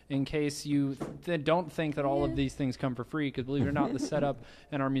 in case you don't think that all of these things come for free, because believe it or not, the setup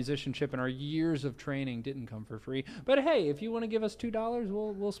and our musicianship and our years of training didn't come for free. But hey, if you want to give us $2,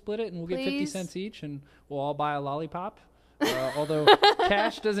 we'll split it, and we'll get 50 cents each, and we'll all buy a lollipop. Although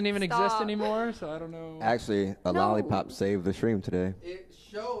cash doesn't even exist anymore, so I don't know. Actually, a lollipop saved the stream today. It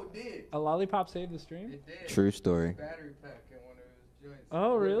sure did. A lollipop saved the stream? It did. True story. Battery pack in one of his joints.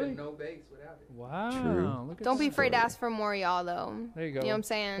 Oh, Would've really? been no bass without it. Wow. True. Look at Don't be that. afraid to ask for more, y'all, though. There you go. You know what I'm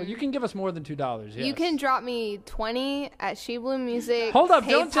saying? Well, you can give us more than $2, yes. You can drop me 20 at She Bloom Music. Hold up,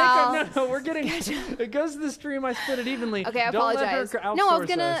 PayPal. don't take it. No, we're getting it goes to the stream. I split it evenly. Okay, I Don't apologize. Let her No,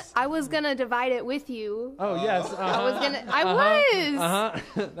 outsource us. I was gonna divide it with you. Oh yes, I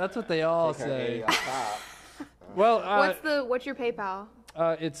was. That's what they all say. Well, What's your PayPal?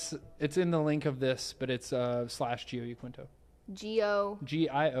 It's in the link of this, but it's / Gio Yaquinto. Gio.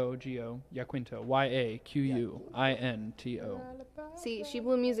 Gio Yaquinto. YAQUINTO. See, She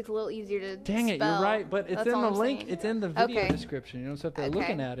Blew Music's a little easier to Dang it, spell. you're right, but it's That's in all the I'm link. saying. It's in the video Okay. description. You know, so if they're Okay.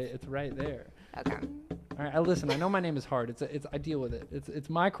 looking at it, it's right there. Okay. All right, listen. I know my name is hard. It's I deal with it. It's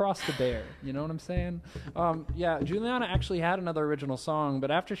my cross to bear. You know what I'm saying? Yeah. Juliana actually had another original song, but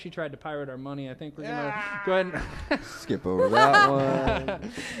after she tried to pirate our money, I think we're gonna go ahead and Skip over that one.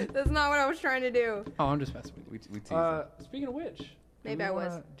 That's not what I was trying to do. Oh, I'm just messing with you. We tease them. Speaking of which, Maybe I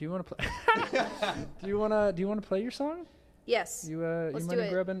was. Do you want to play? do you want to play your song? Yes. You Let's mind do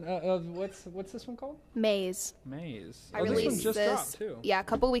it. grabbing what's this one called? Maze. Maze. I This one released just this. dropped too. Yeah, a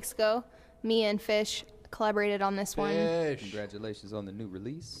couple weeks ago. Me and Fish collaborated on this one. Fish. Congratulations on the new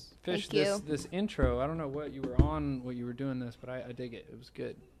release. Fish. Thank you. This intro. I don't know what you were on, what you were doing this, but I dig it. It was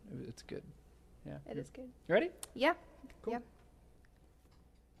good. It's good. Yeah. It is good. You ready? Yeah. Cool. Yeah.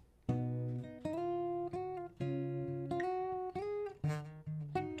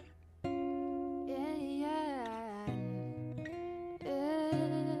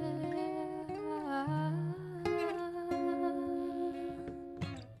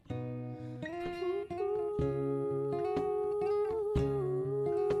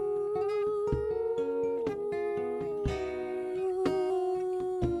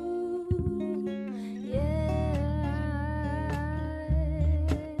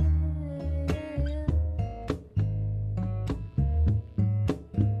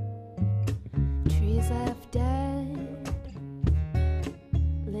 Trees left dead,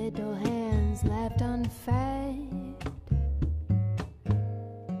 little hands left unfed,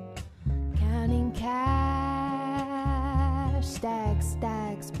 counting cash, stacks,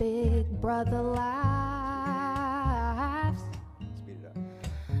 big brother lives. Speed it up.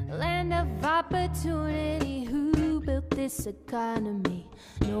 Land of opportunity, who built this economy?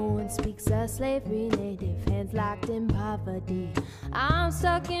 No one speaks of slavery, native hands locked in poverty. I'm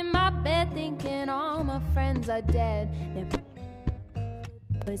stuck in my bed thinking all my friends are dead. Their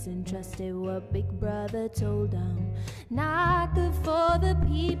boys entrusted what Big Brother told them. Not good for the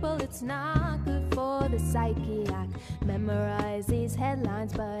people, it's not good for the psyche. I memorize these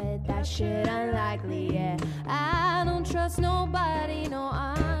headlines, but that shit unlikely, yeah. I don't trust nobody, no,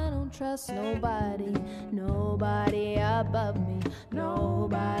 I don't trust nobody. Nobody above me,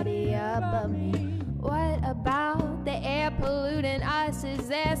 nobody above me. What about the air polluting us? Is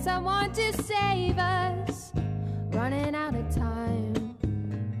there someone to save us? Running out of time.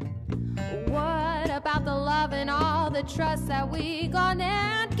 What about the love and all the trust that we gone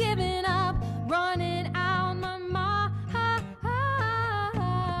and given up? Running out my mind.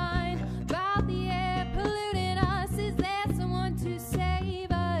 About the air polluting us. Is there someone to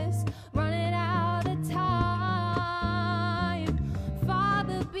save us? Running out of time.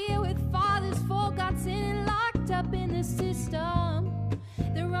 Father, be with fathers forgotten and locked up in the system.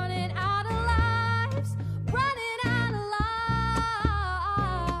 They're running out of lives. Running out of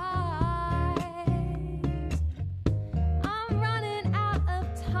lives. I'm running out of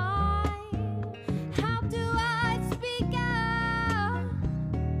time. How do I speak out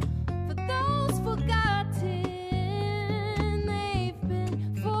for those forgotten? They've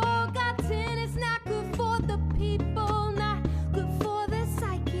been forgotten. It's not good for the people, not good for the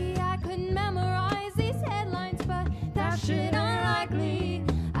psyche. I could memorize these headlines, but that shit unlikely.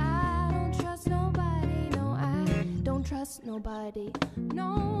 I don't trust nobody, no, I don't trust nobody.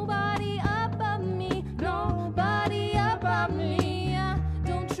 Nobody above me, nobody above me. I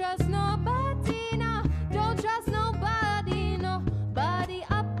don't trust nobody, no, don't trust nobody, nobody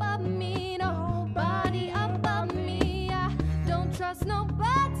above me, nobody above me. I don't trust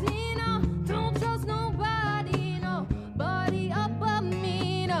nobody, no, don't trust nobody, nobody above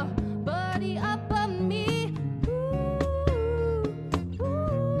me, nobody above me. Ooh.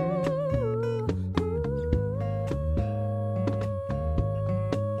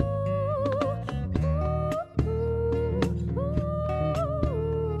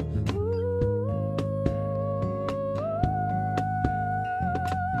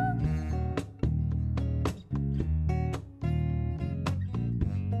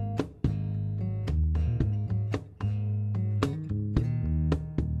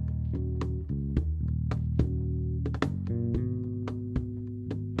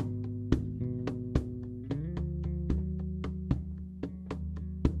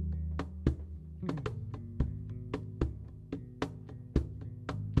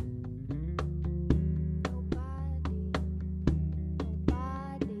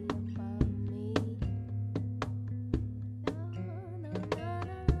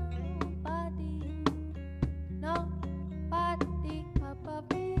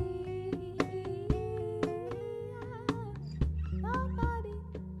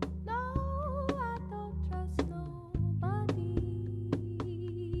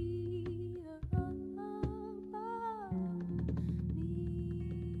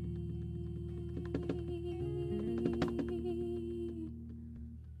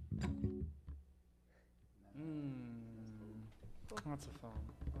 Lots of fun.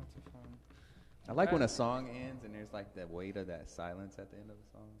 Lots of fun. I like when a song ends and there's like that weight of that silence at the end of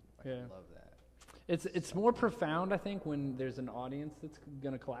the song. Like, Yeah. I love that. It's more profound, I think, when there's an audience that's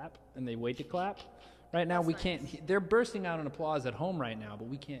gonna clap and they wait to clap. Right now, we can't. They're bursting out in applause at home right now, but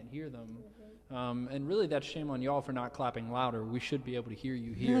we can't hear them. And really, that's shame on y'all for not clapping louder. We should be able to hear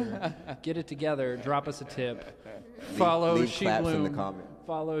you here. Get it together. Drop us a tip. Follow leave She claps in Bloom. the comment.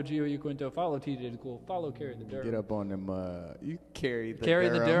 Follow Gio Uquinto. Follow TJ the Cool. Follow Carry the Durham. Get up on them. You carry the Carry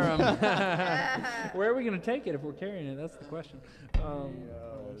the Durham. Durham. Where are we going to take it if we're carrying it? That's the question. I'm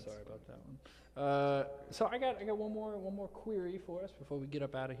sorry about that one. So I got one more query for us before we get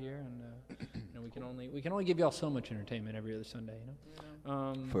up out of here, and we can only give y'all so much entertainment every other Sunday,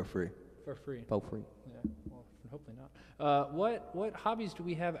 For free. for free. Both free. Yeah, well, hopefully not. What hobbies do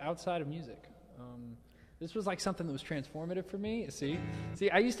we have outside of music? This was like something that was transformative for me. See,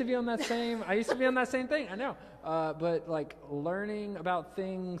 I used to be on that same thing. I know, but like learning about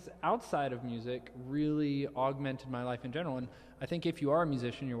things outside of music really augmented my life in general. And I think if you are a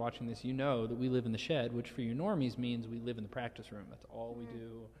musician, you're watching this, you know that we live in the shed, which for you normies means we live in the practice room. That's all we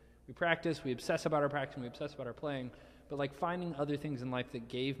do. We practice. We obsess about our practicing. We obsess about our playing. But like finding other things in life that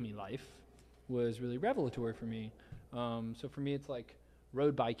gave me life was really revelatory for me. So for me, it's like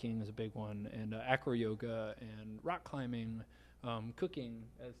road biking is a big one, and acro yoga and rock climbing, cooking,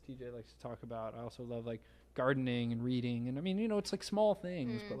 as TJ likes to talk about. I also love like gardening and reading, and I mean, it's like small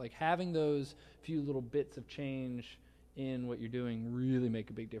things, but like having those few little bits of change in what you're doing really make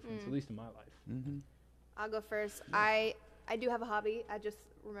a big difference, at least in my life. Mm-hmm. I'll go first. I do have a hobby. I just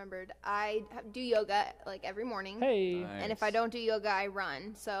remembered. I do yoga like every morning. Hey, And if I don't do yoga, I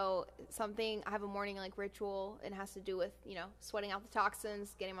run. So I have a morning like ritual. It has to do with, sweating out the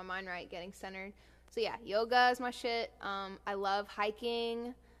toxins, getting my mind right, getting centered. So yeah, yoga is my shit. I love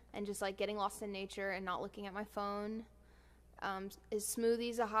hiking and just like getting lost in nature and not looking at my phone. Is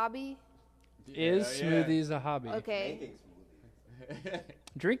smoothies a hobby? is smoothies a hobby? Okay.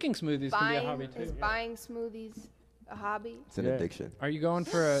 Drinking smoothies can be a hobby too. Is buying smoothies a hobby? It's an addiction. Are you going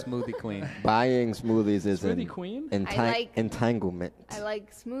for a Smoothie queen. Buying smoothies is smoothie an queen? entanglement. I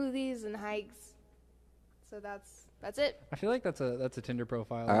like smoothies and hikes. So that's it. I feel like that's a Tinder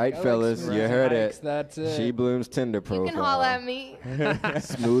profile. All right, I like fellas, smoothies you and heard hikes. it. That's it. She Bloom's Tinder profile. You can holler at me.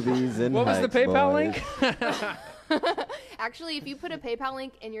 Smoothies and What was the hikes, PayPal boys. link? Actually, if you put a PayPal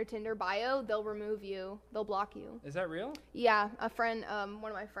link in your Tinder bio, they'll remove you. They'll block you. Is that real? Yeah, one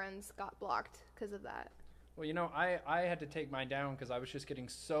of my friends got blocked because of that. Well, I had to take mine down because I was just getting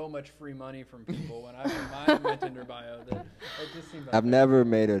so much free money from people when I put mine in my Tinder bio that it just seemed like I've never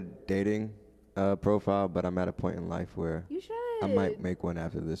made a dating profile, but I'm at a point in life where You should. I might make one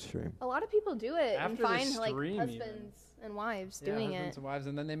after this stream. A lot of people do it and After the find like stream, husbands and wives Yeah, doing husbands it. and wives,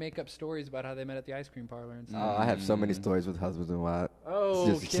 and then they make up stories about how they met at the ice cream parlor and Oh, stuff. I have so many stories with husbands and wives.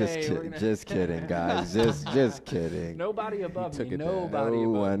 Okay, Just kidding, guys. just kidding. Nobody above took me. it there. Nobody No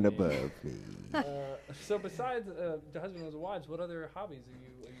above one me. above me. So besides the husbands and wives, what other hobbies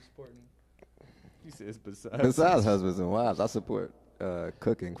are you sporting? He says Besides husbands and wives, I support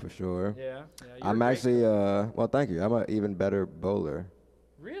cooking for sure. Yeah. I'm you're a great actually, cook. well, thank you. I'm an even better bowler.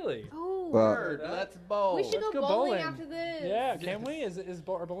 Really? Oh, Well- word. Let's bowl. We should Let's go go bowling bowling. after this. Yeah, can we?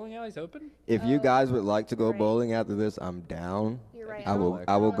 Are bowling alleys open? If you guys would like to go right. bowling after this, I'm down. You're right. I will. like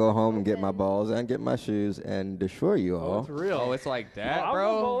I will that. go home and get my Open. balls and get my shoes and destroy you Oh, all. it's real. Oh, it's like that, I'll go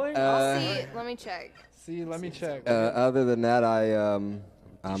bro. bowling. I'll see. Let me check. See, let me check. Other than that, I'm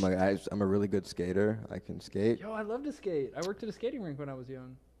a really good skater. I can skate. Yo, I love to skate. I worked at a skating rink when I was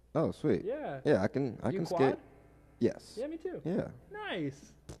young. Oh, sweet. Yeah. Yeah, I can You skate. quad? Yes. Yeah, me too. Yeah.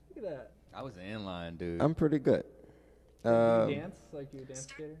 Nice. Look at that. I was in line, dude. I'm pretty good. Do you dance? Like you a dance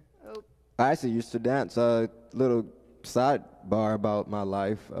skater? Oh, I actually used to dance. Little sidebar about my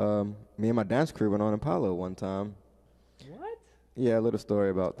life. Me and my dance crew went on Apollo one time. What? Yeah, a little story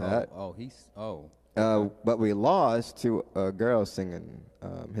about that. But we lost to a girl singing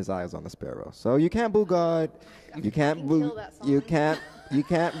 "His Eyes on the Sparrow." So you can't boo God. You can't can boo. kill that song. You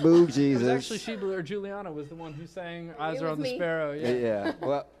can't boo It was Jesus. actually Sheila or Juliana was the one who sang "Eyes It Are was on the me. Sparrow." Yeah. Yeah.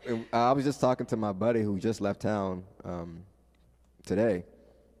 Well, I was just talking to my buddy who just left town today,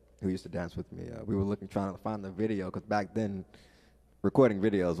 who used to dance with me. We were trying to find the video because back then, recording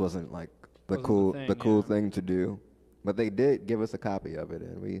videos wasn't like the Wasn't the cool thing, thing to do. But they did give us a copy of it,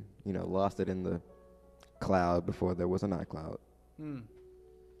 and we lost it in the cloud before there was an iCloud.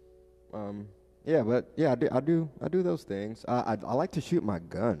 Yeah, but yeah, I do those things. I like to shoot my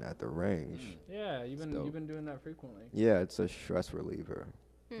gun at the range. Yeah, you've dope. been doing that frequently. Yeah, it's a stress reliever.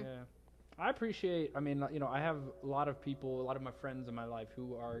 Yeah. I appreciate, I mean, you know, I have a lot of people, a lot of my friends in my life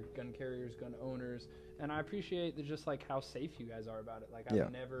who are gun carriers, gun owners, and I appreciate just like how safe you guys are about it. Like Yeah.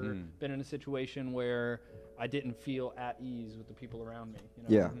 I've never been in a situation where I didn't feel at ease with the people around me. You know?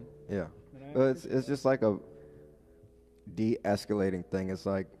 Yeah, Mhm. yeah. And I But it's appreciate just like a de-escalating thing. It's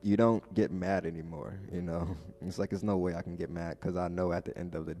like you don't get mad anymore, you know. It's like there's no way I can get mad because I know at the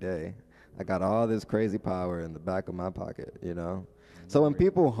end of the day I got all this crazy power in the back of my pocket, you know. So when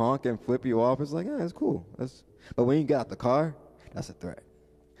people honk and flip you off, it's like, yeah, it's cool. But when you get out the car, that's a threat.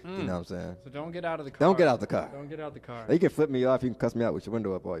 You know what I'm saying? So don't get out of the car. Don't get out the car. Don't get out the car. You can flip me off. You can cuss me out with your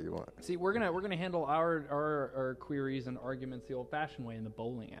window up all you want. See, we're gonna handle our queries and arguments the old-fashioned way in the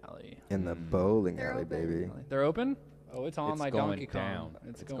bowling alley. In the bowling They're alley, open. baby. They're open? Oh, it's on It's like going Donkey Kong. down.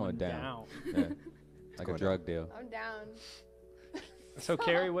 It's It's going going down. down. Yeah. Like a going drug deal. I'm down. So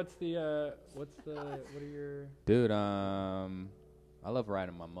Carrie, what are your? Dude, I love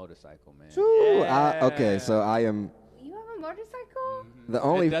riding my motorcycle, man. Ooh, Yeah. okay, so I am You have a motorcycle? the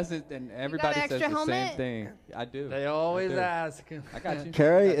only. It doesn't, and everybody an says the extra same helmet? thing. I do. They always I do. ask. I got you.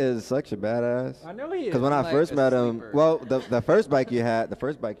 Carrie is such a badass. I know he is. Because when I like first a met him, sleeper. well, the first bike you had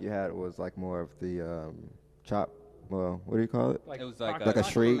was like more of the chop. Well, what do you call it? It was like pocket a bike?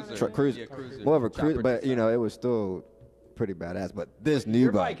 street cruiser. Yeah, cruiser. More of a Chopper cruiser, but you know, design. it was still pretty badass. But this new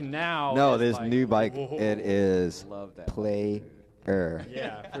Your bike, bike now. no, is this like, new bike, whoa. it is Love that. player.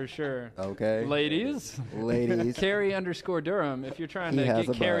 Yeah, for sure. Okay, Ladies, ladies, Carrie _Durham. If you're trying He to has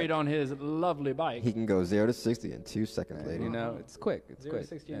get a carried bike. on his lovely bike. he can go 0 to 60 in 2 seconds, lady. You know, it's quick. It's 0 to quick.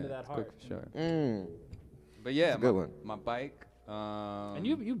 60 into that it's hard. quick for sure. Mm. But yeah, It's a good one. my bike. And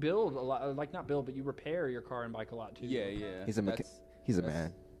you build a lot, like not build, but you repair your car and bike a lot too. Yeah, yeah. He's a he's a that's-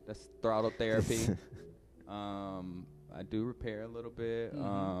 man. That's throttle therapy. I do repair a little bit.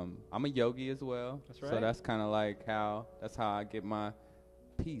 I'm a yogi as well. That's So right. that's kind of like how I get my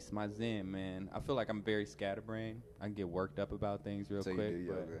peace, my zen, man. I feel like I'm very scatterbrained. I can get worked up about things real So you quick. do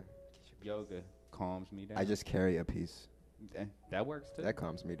but yoga. yoga calms me down. I just carry a piece. That works too. That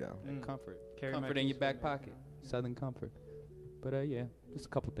calms me down. Mm. Comfort. Carry my Comfort in your peace back with me. pocket. Southern comfort. But yeah, just a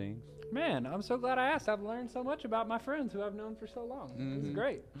couple things. Man, I'm so glad I asked. I've learned so much about my friends who I've known for so long. This is Mhm.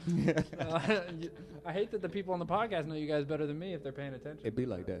 great. I hate that the people on the podcast know you guys better than me if they're paying attention. It'd be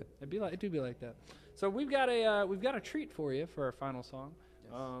like that. It do be like that. So we've got a treat for you for our final song.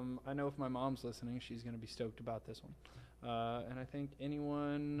 I know if my mom's listening, she's gonna be stoked about this one. And I think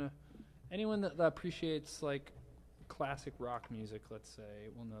anyone that appreciates like classic rock music, let's say,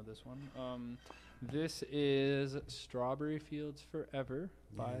 will know this one. This is "Strawberry Fields Forever"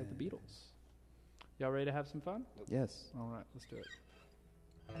 by the Beatles. Y'all ready to have some fun? Yes. All right, let's do it.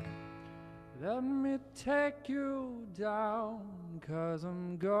 Let me take you down, 'cause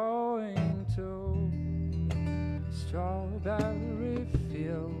I'm going to strawberry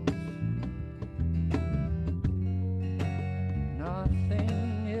fields.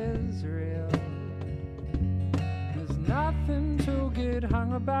 Nothing is real. There's nothing to get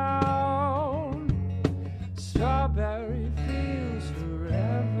hung about. Strawberry fields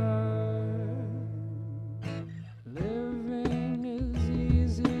forever. Living is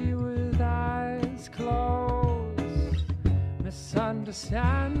easy with eyes closed.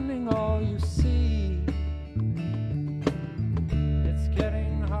 Misunderstanding all you see. It's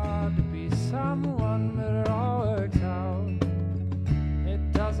getting hard to be someone, but it all works out.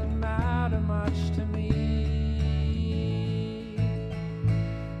 It doesn't matter much to me.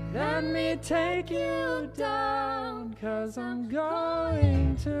 Let me take you down, 'cause I'm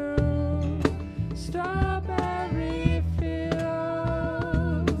going to strawberry fields.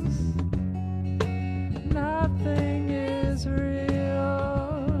 Nothing is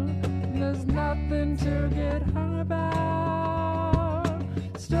real. There's nothing to get hung about.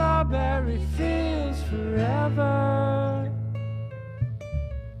 Strawberry fields forever.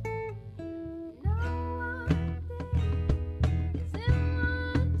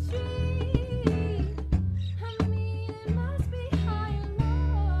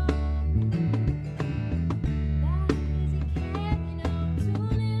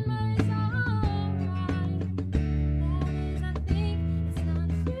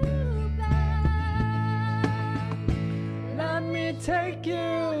 Let me take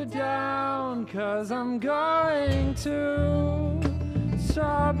you down, 'cause I'm going to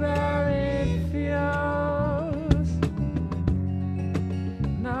strawberry fields.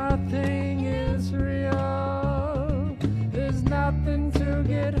 Nothing is real. There's nothing to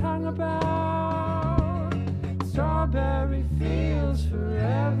get hung about. Strawberry fields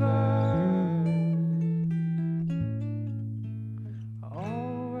forever.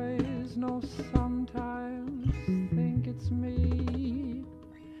 Always know sometimes think it's me.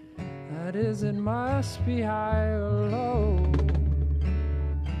 That is, it must be high or low.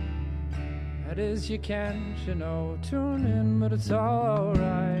 That is, you can't, tune in, but it's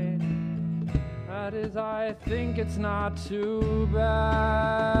alright. That is, I think it's not too bad.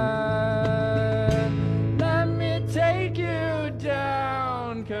 Let me take you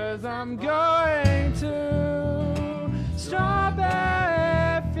down, 'cause I'm going to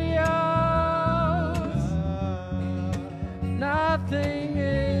Strawberry Fields. Nothing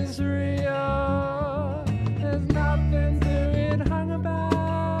is real. There's nothing to it hung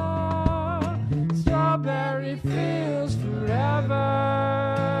about. Strawberry Fields forever.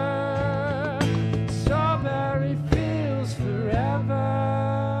 Strawberry Fields forever.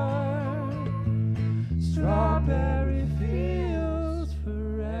 Strawberry Fields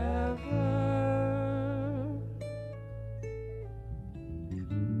forever.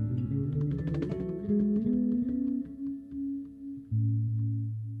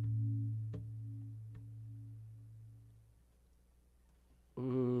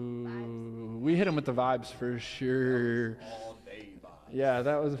 Ooh, we hit him with the vibes for sure. Yeah,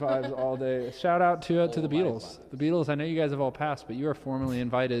 that was vibes all day. Shout out to the Beatles. The Beatles, I know you guys have all passed, but you are formally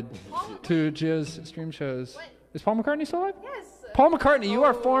invited to Gio's stream shows. What? Is Paul McCartney still alive? Yes. Paul McCartney, you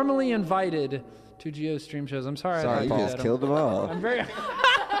are formally invited to Gio's stream shows. I'm sorry. Sorry, I you thought just that. killed them all. I'm very...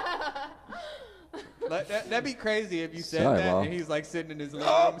 That'd be crazy if you said Sorry, that Mom. and he's like sitting in his living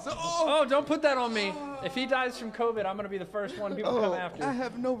room. So, Oh, don't put that on me. If he dies from COVID, I'm going to be the first one people come after. I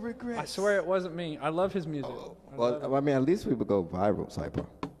have no regrets. I swear it wasn't me. I love his music. I love it. Well, I mean, at least we would go viral, Cypher.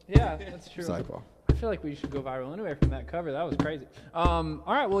 Yeah, that's true. Cypher. I feel like we should go viral anyway from that cover. That was crazy. All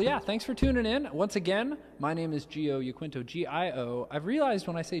right, well, yeah, thanks for tuning in. Once again, my name is Gio Yaquinto, G-I-O. I've realized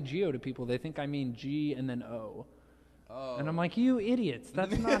when I say Gio to people, they think I mean G and then O. Oh. And I'm like, you idiots.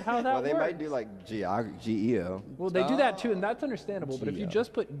 That's not how that Well, they works. might do like G-E-O. Well, they do that too, and that's understandable. But if you Gio.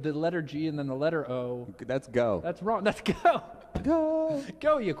 just put the letter G and then the letter O, That's go. that's wrong. That's go. Go.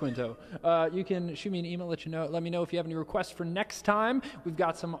 Go, Yaquinto. You can shoot me an email, let me know if you have any requests for next time. We've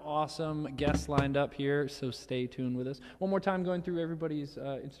got some awesome guests lined up here, so stay tuned with us. One more time going through everybody's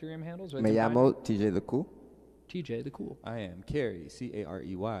Instagram handles. Me llamo TJ the Cool. TJ the Cool. I am Carey,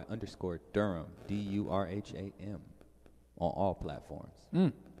 Carey_Durham, Durham, on all platforms.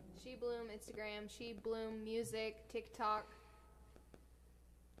 She Bloom Instagram, She Bloom Music, TikTok.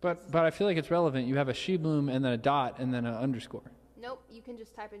 But I feel like it's relevant. You have a she bloom and then a dot and then an underscore. Nope, you can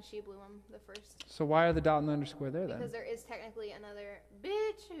just type in She Bloom the first. So why are the dot and the underscore there Because then? there is technically another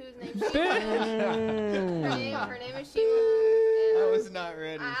bitch whose name She Bloom. her name is She Bloom. I And was not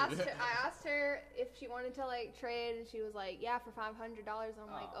ready. I asked her if she wanted to like trade, and she was like, "Yeah, for $500."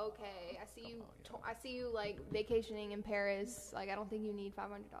 I'm like, "Okay, I see you like vacationing in Paris. Like, I don't think you need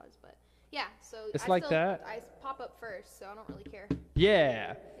 $500, but yeah." So It's I like still, that. I pop up first, so I don't really care.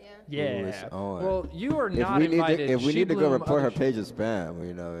 Yeah. Yeah. Ooh, it's Yeah. on. Well, you are If not we need invited. to, if we She need to go Bloom, report her other- page as spam,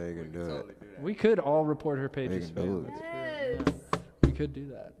 we know we can do it. We could all report her page We as can do spam. it. Yes. We could do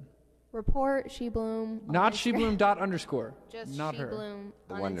that. Report She Bloom. on Not Instagram. shebloom dot underscore. Just not She her. Bloom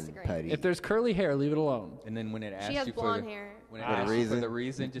The on one in Instagram. petty. If there's curly hair, leave it alone. And then when it asks She has you for blonde the, hair. when it For the asks you for reason? the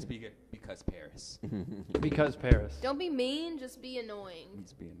reason, just because Paris. Because Paris. Don't be mean, just be annoying.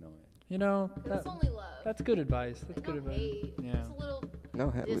 Needs to be annoying. You know, 'Cause that, it's only love. that's good advice. That's Like, good no advice. hate. Yeah. Just a little. No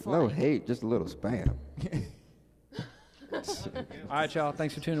Dislike. hate, just a little spam. All right, y'all.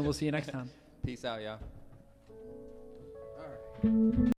 Thanks for tuning. We'll see you next time. Peace out, y'all.